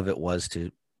idea of it was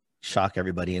to shock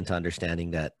everybody into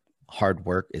understanding that hard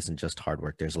work isn't just hard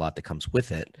work. There's a lot that comes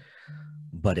with it,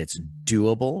 but it's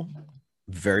doable,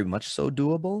 very much so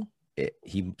doable.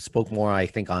 He spoke more, I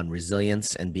think, on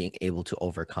resilience and being able to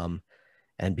overcome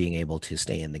and being able to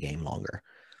stay in the game longer.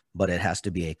 But it has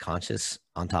to be a conscious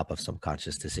on top of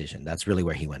subconscious decision. That's really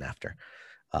where he went after.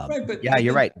 Right, but yeah,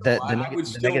 you're right. I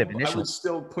would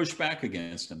still push back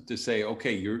against him to say,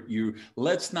 okay,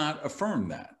 let's not affirm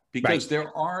that, because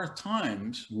there are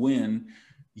times when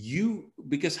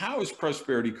because how is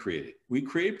prosperity created? We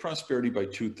create prosperity by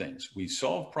two things. We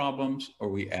solve problems or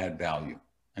we add value.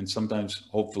 And sometimes,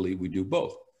 hopefully, we do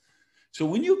both. So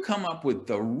when you come up with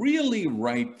the really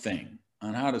right thing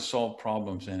on how to solve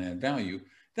problems and add value,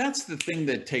 that's the thing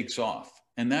that takes off,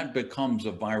 and that becomes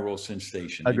a viral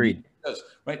sensation. Agreed.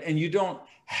 Right, and you don't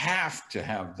have to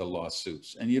have the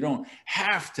lawsuits, and you don't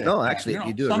have to. No, actually,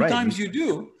 you do it right. Sometimes you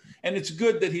do, and it's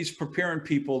good that he's preparing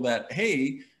people that,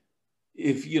 hey,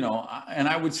 if and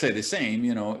I would say the same.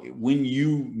 When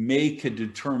you make a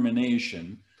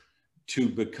determination to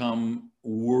become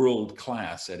world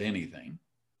class at anything,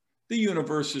 the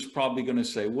universe is probably going to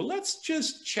say, well, let's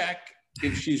just check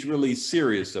if she's really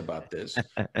serious about this,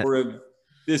 or if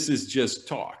this is just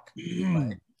talk.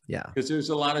 Right? Yeah. Because there's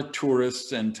a lot of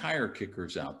tourists and tire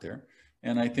kickers out there.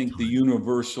 And I think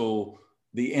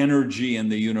the energy in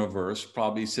the universe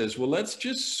probably says, well, let's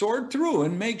just sort through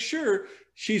and make sure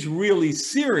she's really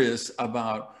serious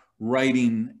about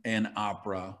writing an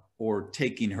opera or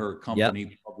taking her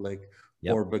company public.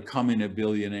 Yep. Or becoming a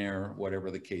billionaire, whatever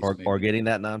the case may be. Or getting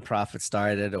that nonprofit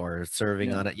started or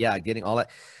serving on it. Yeah, getting all that.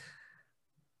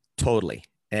 Totally.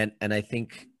 And I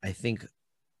think,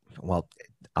 well,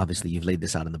 obviously you've laid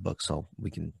this out in the book, so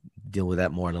we can deal with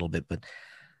that more a little bit, but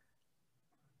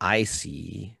I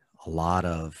see a lot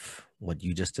of what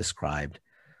you just described,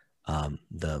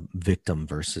 the victim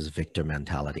versus victor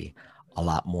mentality, a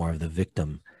lot more of the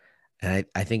victim. And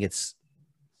I think it's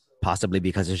possibly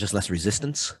because there's just less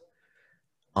resistance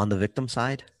on the victim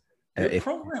side. They're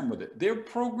programmed with it. They're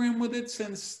programmed with it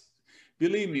since,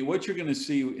 believe me, what you're going to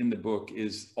see in the book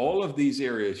is all of these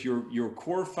areas, your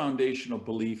core foundational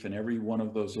belief in every one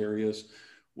of those areas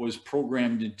was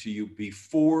programmed into you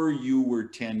before you were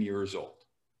 10 years old.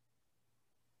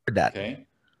 Heard that. Okay.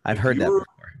 I've heard that before.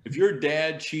 If your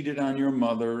dad cheated on your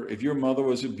mother, if your mother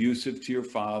was abusive to your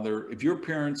father, if your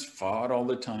parents fought all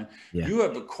the time, you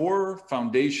have a core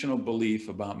foundational belief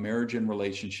about marriage and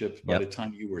relationships by the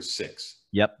time you were 6.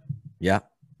 Yep. Yeah.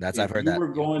 I've heard that. You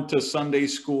were going to Sunday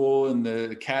school and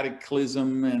the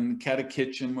catechism and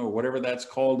catechism or whatever that's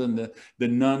called, and the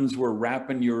nuns were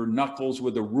rapping your knuckles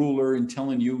with a ruler and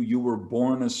telling you were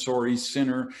born a sorry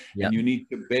sinner and you need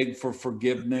to beg for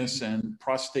forgiveness and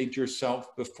prostrate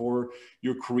yourself before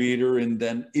your creator. And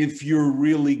then if you're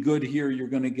really good here, you're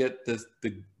going to get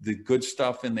the good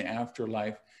stuff in the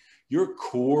afterlife. Your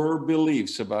core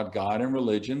beliefs about God and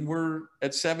religion were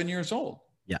at 7 years old.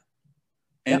 Yeah.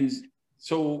 And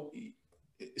so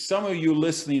some of you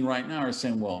listening right now are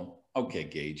saying, well, okay,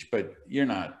 Gage, but you're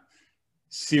not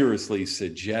seriously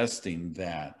suggesting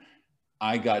that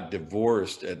I got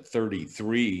divorced at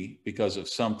 33 because of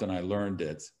something I learned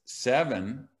at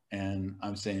 7. And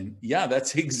I'm saying, yeah,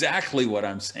 that's exactly what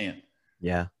I'm saying.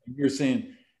 Yeah. You're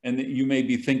saying, and you may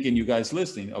be thinking, you guys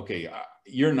listening, okay,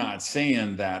 you're not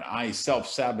saying that I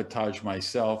self-sabotage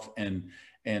myself and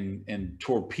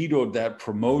torpedoed that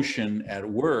promotion at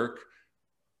work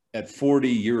at 40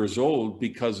 years old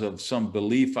because of some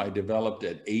belief I developed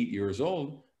at 8 years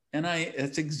old. And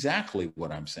that's exactly what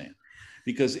I'm saying.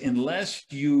 Because unless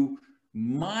you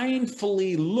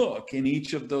mindfully look in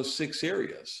each of those 6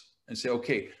 areas and say,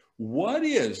 okay, what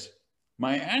is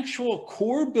my actual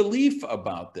core belief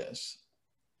about this?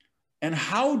 And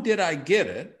how did I get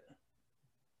it?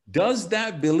 Does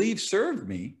that belief serve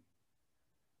me?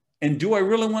 And do I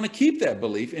really want to keep that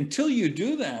belief? Until you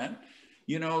do that,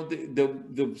 You know,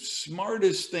 the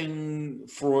smartest thing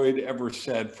Freud ever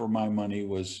said, for my money,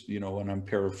 was, you know, and I'm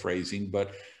paraphrasing,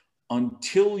 but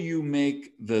until you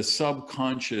make the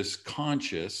subconscious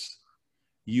conscious,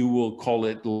 you will call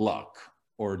it luck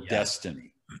or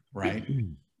destiny, right?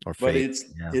 Or But fate.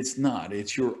 it's not.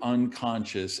 It's your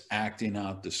unconscious acting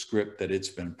out the script that it's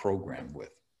been programmed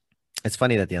with. It's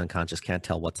funny that the unconscious can't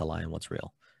tell what's a lie and what's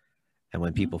real. And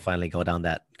when people finally go down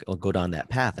that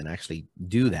path and actually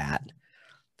do that,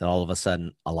 then all of a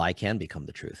sudden a lie can become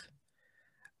the truth.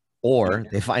 Or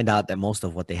they find out that most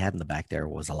of what they had in the back there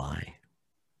was a lie.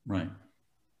 Right.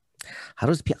 How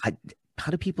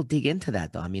do people dig into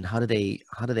that, though? I mean, how do they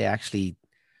actually,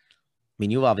 I mean,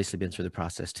 you've obviously been through the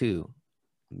process too.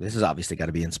 This has obviously got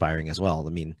to be inspiring as well. I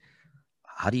mean,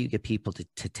 how do you get people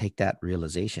to take that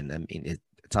realization? I mean,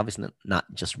 it's obviously not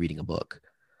just reading a book.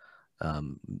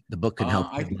 The book can help.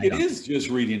 I think it is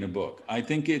just reading a book. I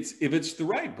think if it's the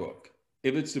right book,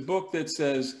 if it's a book that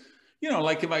says, you know,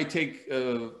 like if I take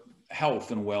health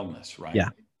and wellness, right? Yeah.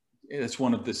 It's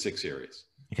one of the 6 areas.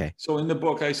 Okay. So in the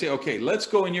book, I say, okay, let's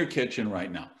go in your kitchen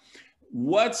right now.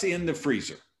 What's in the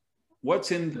freezer?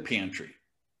 What's in the pantry?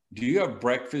 Do you have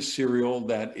breakfast cereal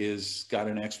that is got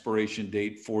an expiration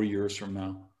date 4 years from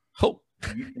now? Oh.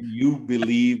 You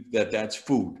believe that that's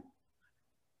food.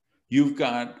 You've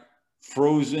got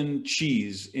frozen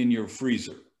cheese in your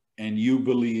freezer and you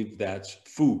believe that's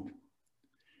food.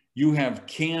 You have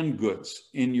canned goods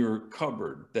in your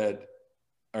cupboard that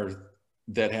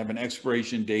have an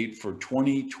expiration date for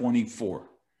 2024.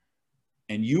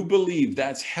 And you believe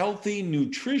that's healthy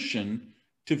nutrition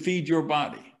to feed your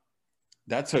body.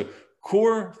 That's a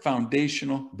core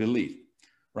foundational belief,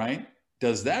 right?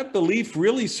 Does that belief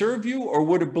really serve you? Or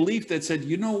would a belief that said,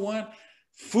 you know what?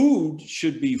 Food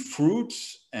should be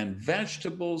fruits and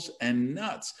vegetables and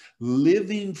nuts,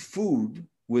 living food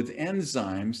with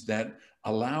enzymes that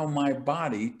allow my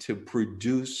body to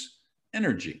produce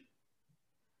energy.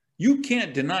 You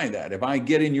can't deny that if I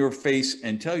get in your face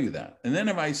and tell you that. And then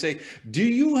if I say, do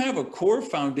you have a core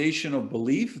foundational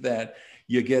belief that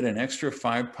you get an extra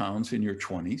 5 pounds in your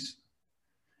 20s,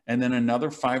 and then another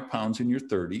 5 pounds in your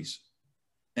 30s,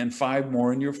 and 5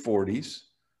 more in your 40s?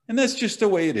 And that's just the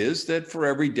way it is, that for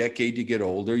every decade you get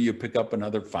older, you pick up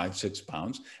another 5-6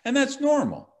 pounds, and that's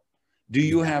normal. Do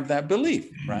you have that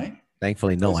belief, right?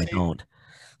 Thankfully, no, I don't.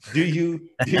 Do you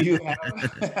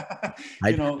have,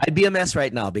 I'd be a mess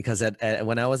right now, because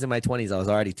when I was in my 20s, I was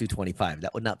already 225.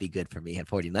 That would not be good for me at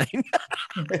 49.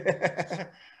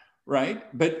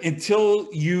 Right. But until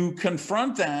you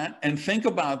confront that and think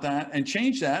about that and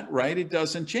change that, right, it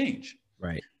doesn't change.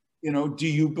 Right. You know, do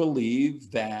you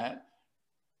believe that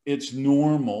it's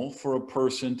normal for a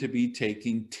person to be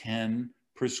taking 10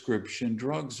 prescription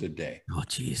drugs a day? Oh,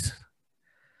 geez.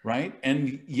 Right.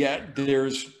 And yet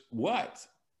there's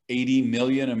 80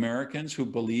 million Americans who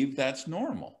believe that's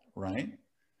normal, right?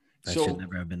 That should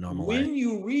never have been normal. When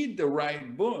you read the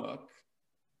right book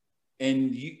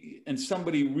and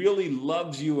somebody really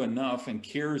loves you enough and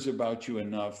cares about you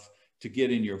enough to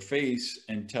get in your face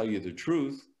and tell you the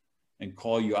truth and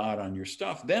call you out on your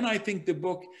stuff, then I think the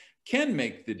book can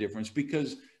make the difference,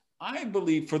 because I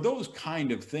believe for those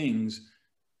kind of things,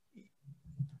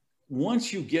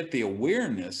 once you get the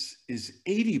awareness, is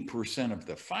 80% of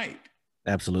the fight.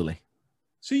 Absolutely.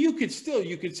 So you could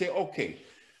say, okay,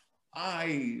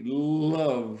 I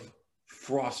love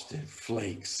Frosted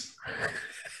Flakes,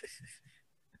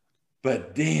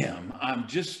 but damn,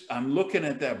 I'm looking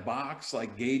at that box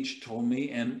like Gage told me,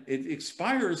 and it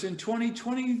expires in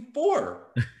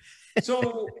 2024.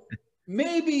 So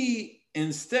maybe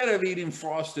instead of eating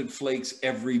Frosted Flakes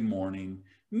every morning,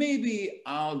 maybe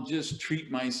I'll just treat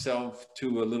myself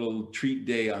to a little treat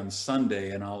day on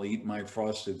Sunday, and I'll eat my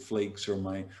Frosted Flakes or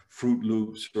my Fruit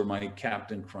Loops or my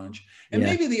Captain Crunch. And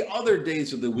maybe the other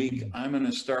days of the week, I'm going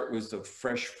to start with a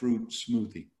fresh fruit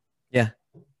smoothie. Yeah.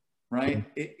 Right?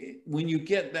 When you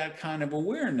get that kind of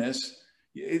awareness,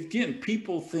 again,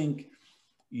 people think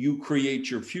you create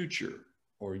your future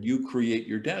or you create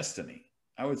your destiny.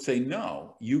 I would say,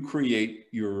 no, you create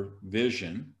your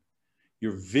vision.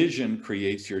 Your vision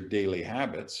creates your daily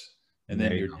habits, and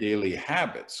then your daily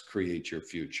habits create your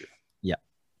future. Yeah.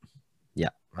 Yeah,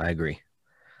 I agree.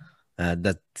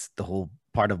 That's the whole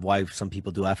part of why some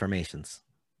people do affirmations.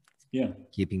 Yeah.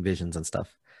 Keeping visions and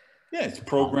stuff. Yeah, it's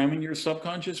programming your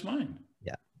subconscious mind.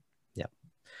 Yeah. Yeah.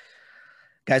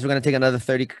 Guys, we're going to take another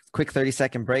quick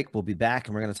 30-second break. We'll be back,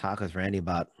 and we're going to talk with Randy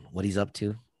about what he's up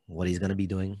to, what he's going to be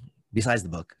doing besides the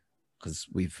book, because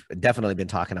we've definitely been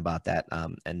talking about that.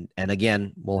 And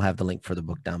again, we'll have the link for the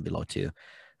book down below too.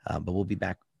 But we'll be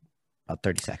back about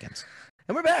 30 seconds.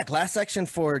 And we're back. Last section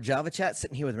for Java Chat,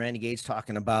 sitting here with Randy Gage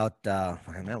talking about,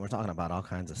 man, we're talking about all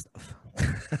kinds of stuff.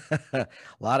 A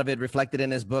lot of it reflected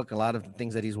in his book, a lot of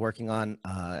things that he's working on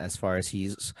as far as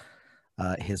his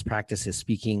practice, his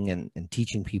speaking and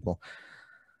teaching people.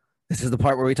 This is the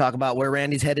part where we talk about where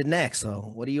Randy's headed next.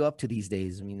 So what are you up to these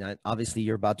days? I mean, obviously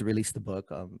you're about to release the book.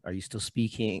 Are you still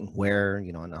speaking? Where,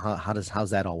 and how's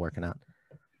that all working out?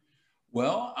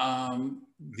 Well,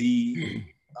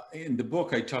 in the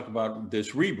book, I talk about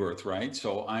this rebirth, right?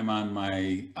 So I'm on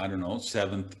my, I don't know,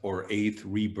 7th or 8th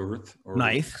rebirth. Or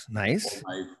Nice.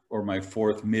 Or my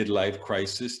 4th midlife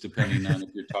crisis, depending on if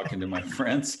you're talking to my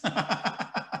friends.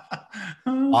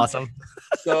 Awesome.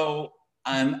 So,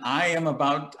 and I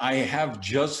have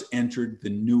just entered the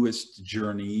newest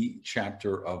journey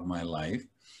chapter of my life.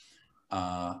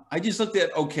 I just looked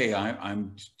at, okay,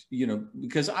 I'm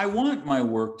because I want my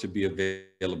work to be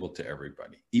available to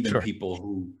everybody, even Sure. people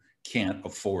who can't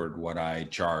afford what I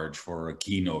charge for a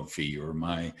keynote fee or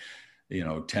my,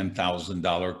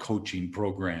 $10,000 coaching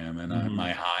program and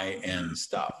my high-end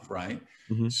stuff, right?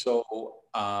 Mm-hmm. So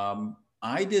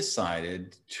I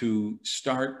decided to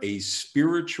start a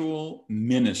spiritual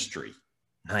ministry.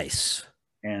 Nice.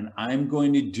 And I'm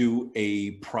going to do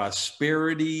a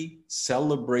prosperity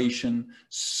celebration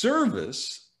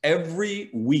service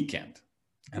every weekend.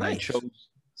 And Nice. I chose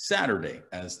Saturday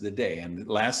as the day. And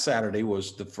last Saturday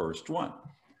was the first one.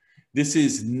 This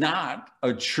is not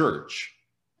a church.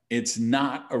 It's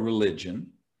not a religion.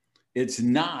 It's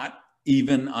not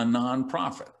even a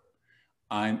nonprofit.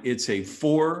 It's a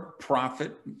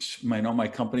for-profit. My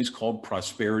company's called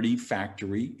Prosperity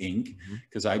Factory, Inc.,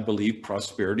 because I believe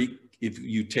prosperity, if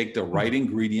you take the right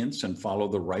ingredients and follow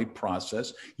the right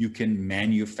process, you can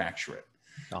manufacture it.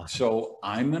 Awesome. So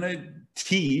I'm going to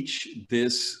teach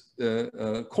this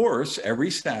course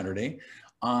every Saturday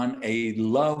on a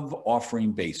love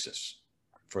offering basis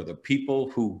for the people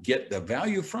who get the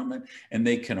value from it and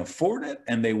they can afford it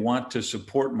and they want to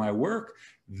support my work.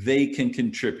 They can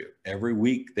contribute every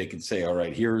week. They can say, all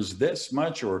right, here's this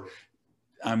much, or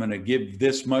I'm going to give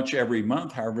this much every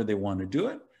month, however they want to do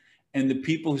it. And the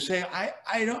people who say,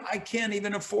 I can't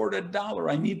even afford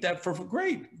 $1. I need that for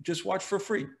great. Just watch for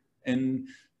free and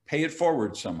pay it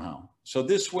forward somehow. So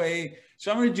this way,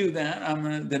 so I'm going to do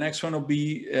that. The next one will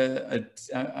be,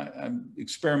 I'm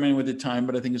experimenting with the time,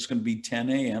 but I think it's going to be 10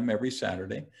 a.m. every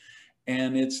Saturday.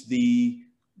 And it's the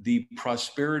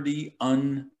Prosperity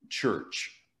Unchurch.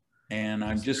 And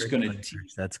I'm just going to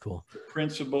teach that's cool. the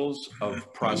principles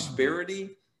of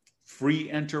prosperity, free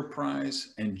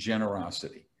enterprise, and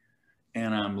generosity.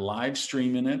 And I'm live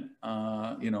streaming it.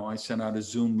 I send out a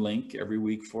Zoom link every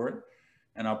week for it.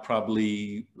 And I'll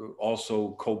probably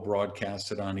also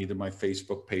co-broadcast it on either my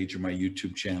Facebook page or my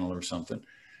YouTube channel or something.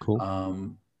 Cool.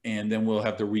 And then we'll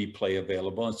have the replay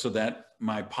available. And so that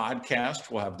my podcast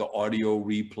will have the audio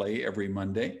replay every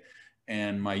Monday.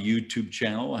 And my YouTube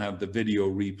channel will have the video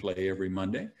replay every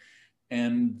Monday.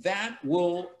 And I'm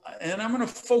going to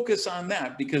focus on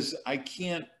that because I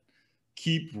can't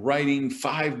keep writing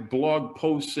 5 blog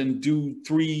posts and do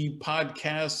 3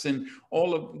 podcasts and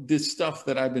all of this stuff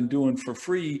that I've been doing for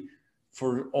free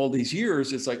for all these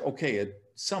years. It's like, okay, at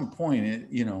some point,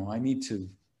 I need to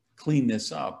clean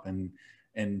this up and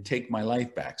take my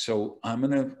life back. So I'm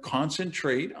going to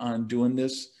concentrate on doing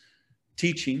this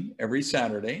teaching every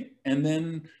Saturday. And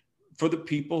then for the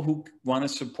people who want to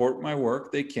support my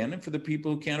work, they can. And for the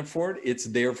people who can't afford, it's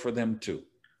there for them too.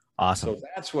 Awesome. So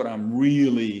that's what I'm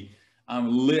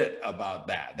lit about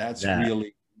that. That's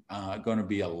really going to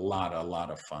be a lot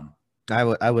of fun.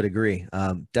 I would agree.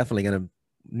 Definitely going to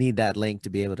need that link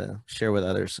to be able to share with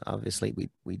others. Obviously,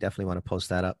 we definitely want to post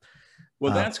that up.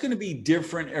 Well, that's going to be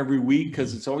different every week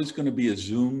because it's always going to be a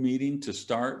Zoom meeting to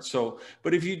start. So,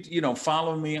 but if you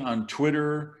follow me on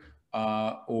Twitter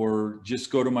or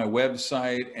just go to my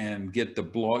website and get the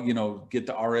blog, get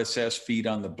the RSS feed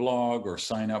on the blog or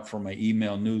sign up for my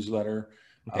email newsletter.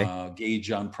 Okay.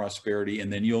 Gage on Prosperity,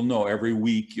 and then you'll know every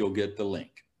week you'll get the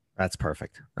link. That's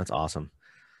perfect. That's awesome.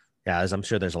 Yeah, as I'm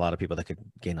sure there's a lot of people that could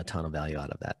gain a ton of value out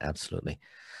of that. Absolutely.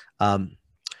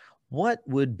 What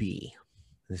would be,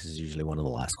 this is usually one of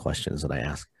the last questions that I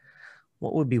ask,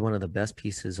 what would be one of the best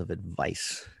pieces of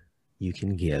advice you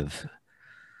can give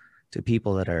to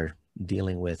people that are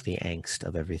dealing with the angst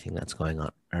of everything that's going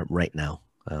on right now?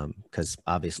 Because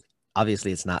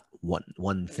obviously it's not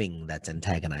one thing that's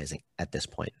antagonizing at this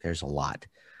point. There's a lot.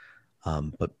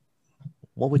 But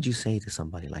what would you say to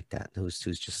somebody like that who's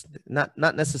just not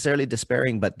necessarily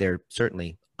despairing, but they're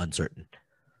certainly uncertain?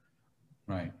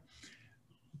 Right.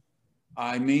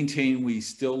 I maintain we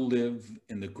still live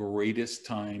in the greatest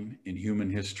time in human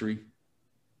history.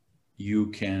 You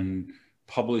can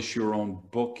publish your own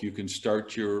book. You can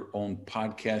start your own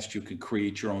podcast. You can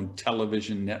create your own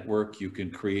television network. You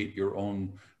can create your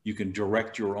own, you can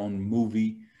direct your own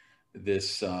movie.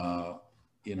 This, the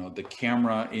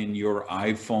camera in your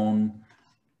iPhone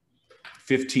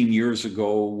 15 years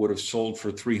ago would have sold for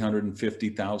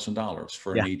 $350,000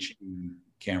 for an HD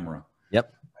camera.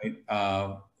 Yep. Right?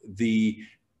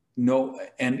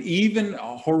 And even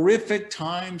horrific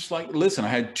times like, listen, I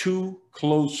had 2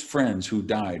 close friends who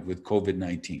died with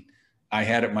COVID-19. I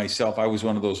had it myself. I was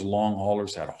one of those long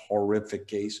haulers, had a horrific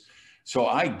case. So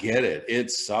I get it. It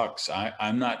sucks.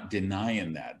 I'm not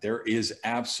denying that. There is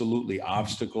absolutely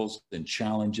obstacles and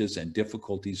challenges and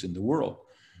difficulties in the world.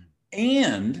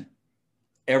 And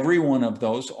every one of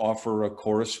those offer a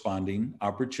corresponding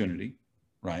opportunity.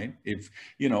 Right. If,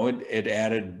 it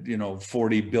added,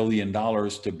 $40 billion to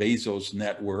Bezos'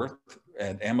 net worth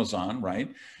at Amazon.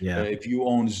 Right. Yeah. If you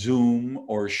own Zoom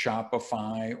or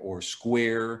Shopify or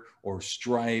Square or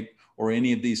Stripe or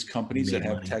any of these companies that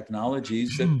have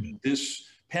technologies, that this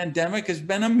pandemic has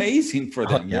been amazing for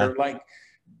them. They're like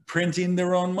printing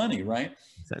their own money. Right.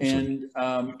 And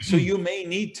so you may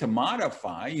need to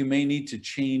modify, you may need to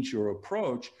change your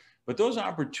approach, but those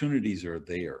opportunities are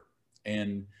there.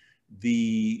 And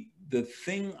the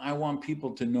thing I want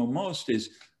people to know most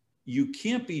is you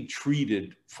can't be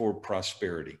treated for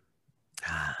prosperity.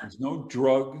 There's no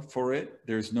drug for it.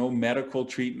 There's no medical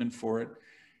treatment for it.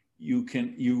 You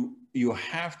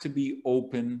have to be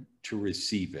open to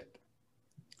receive it.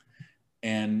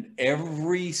 And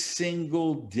every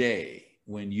single day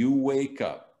when you wake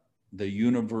up, the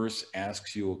universe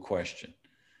asks you a question.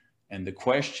 And the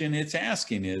question it's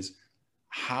asking is,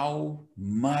 how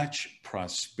much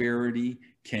prosperity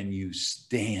can you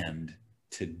stand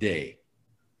today?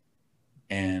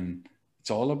 And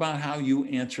it's all about how you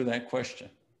answer that question.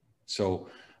 So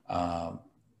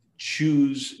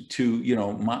choose to,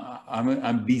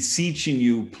 I'm beseeching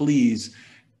you, please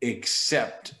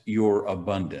accept your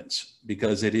abundance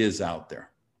because it is out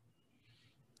there.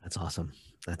 That's awesome.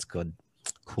 That's good.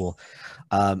 Cool.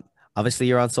 Obviously,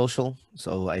 you're on social,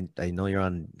 so I know you're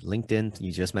on LinkedIn.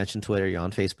 You just mentioned Twitter. You're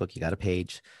on Facebook. You got a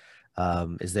page.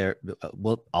 Is there?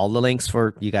 Well, all the links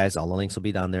for you guys. All the links will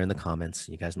be down there in the comments.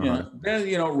 You guys know. Yeah,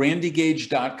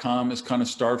 randygage.com is kind of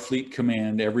Starfleet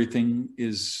Command. Everything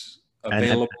is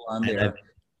available on there.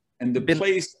 And the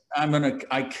place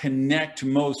I connect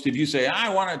most. If you say I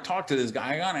want to talk to this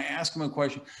guy, I want to ask him a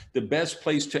question. The best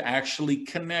place to actually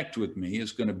connect with me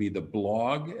is going to be the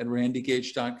blog at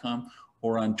randygage.com.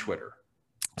 or on Twitter.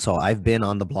 So I've been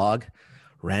on the blog.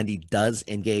 Randy does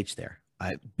engage there.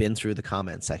 I've been through the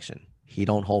comment section. He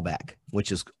don't hold back,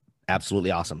 which is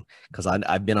absolutely awesome because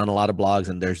I've been on a lot of blogs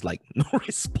and there's like no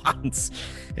response.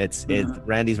 It's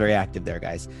Randy's very active there,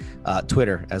 guys.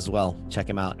 Twitter as well. Check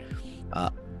him out.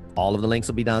 All of the links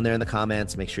will be down there in the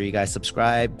comments. Make sure you guys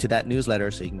subscribe to that newsletter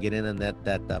so you can get in on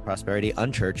that Prosperity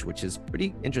Unchurched, which is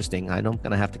pretty interesting. I know I'm going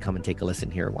to have to come and take a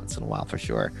listen here once in a while for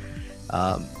sure.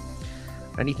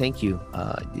 Randy, thank you.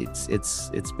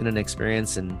 It's been an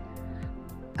experience, and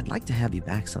I'd like to have you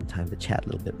back sometime to chat a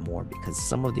little bit more because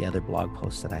some of the other blog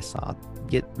posts that I saw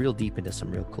get real deep into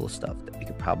some real cool stuff that we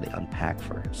could probably unpack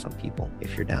for some people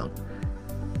if you're down.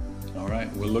 All right,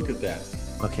 we'll look at that.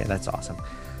 Okay, that's awesome.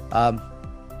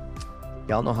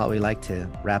 Y'all know how we like to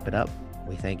wrap it up.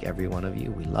 We thank every one of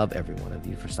you. We love every one of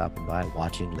you for stopping by,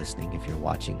 watching, listening. If you're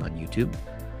watching on YouTube,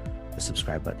 the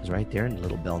subscribe button is right there and the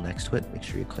little bell next to it. Make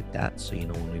sure you click that so you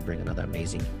know when we bring another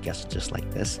amazing guest just like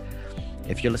this.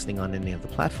 If you're listening on any of the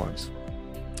platforms,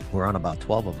 we're on about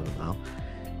 12 of them now.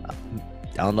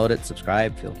 Download it,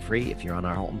 subscribe, feel free. If you're on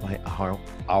our homepage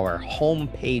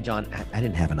on, I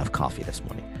didn't have enough coffee this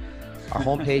morning. Our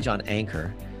homepage on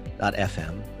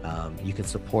Anchor.fm, you can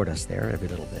support us there. Every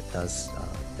little bit does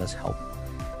help.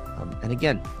 And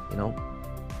again,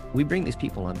 we bring these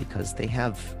people on because they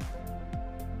have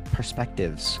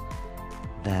perspectives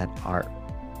that are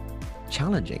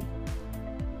challenging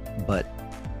but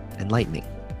enlightening,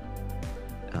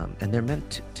 and they're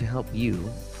meant to help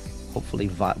you. Hopefully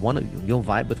one of you, you'll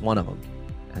vibe with one of them,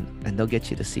 and they'll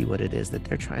get you to see what it is that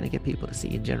they're trying to get people to see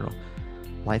in general.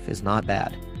 Life is not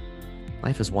bad.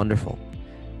 Life is wonderful.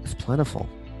 It's plentiful.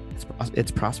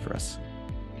 It's prosperous.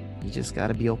 You just got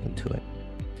to be open to it.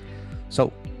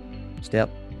 So stay up,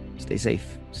 stay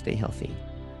safe, stay healthy,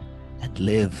 and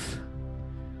live.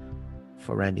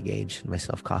 For Randy Gage and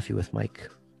myself, Coffee with Mike.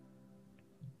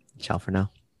 Ciao for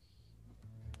now.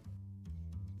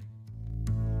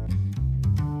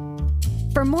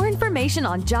 For more information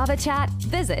on Java Chat,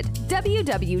 visit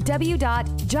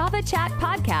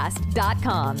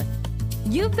www.javachatpodcast.com.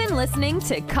 You've been listening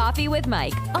to Coffee with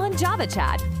Mike on Java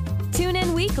Chat. Tune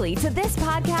in weekly to this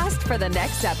podcast for the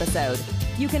next episode.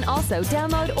 You can also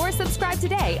download or subscribe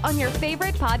today on your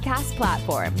favorite podcast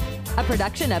platform. A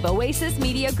production of Oasis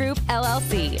Media Group,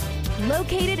 LLC.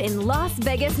 Located in Las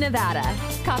Vegas, Nevada.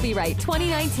 Copyright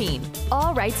 2019.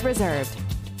 All rights reserved.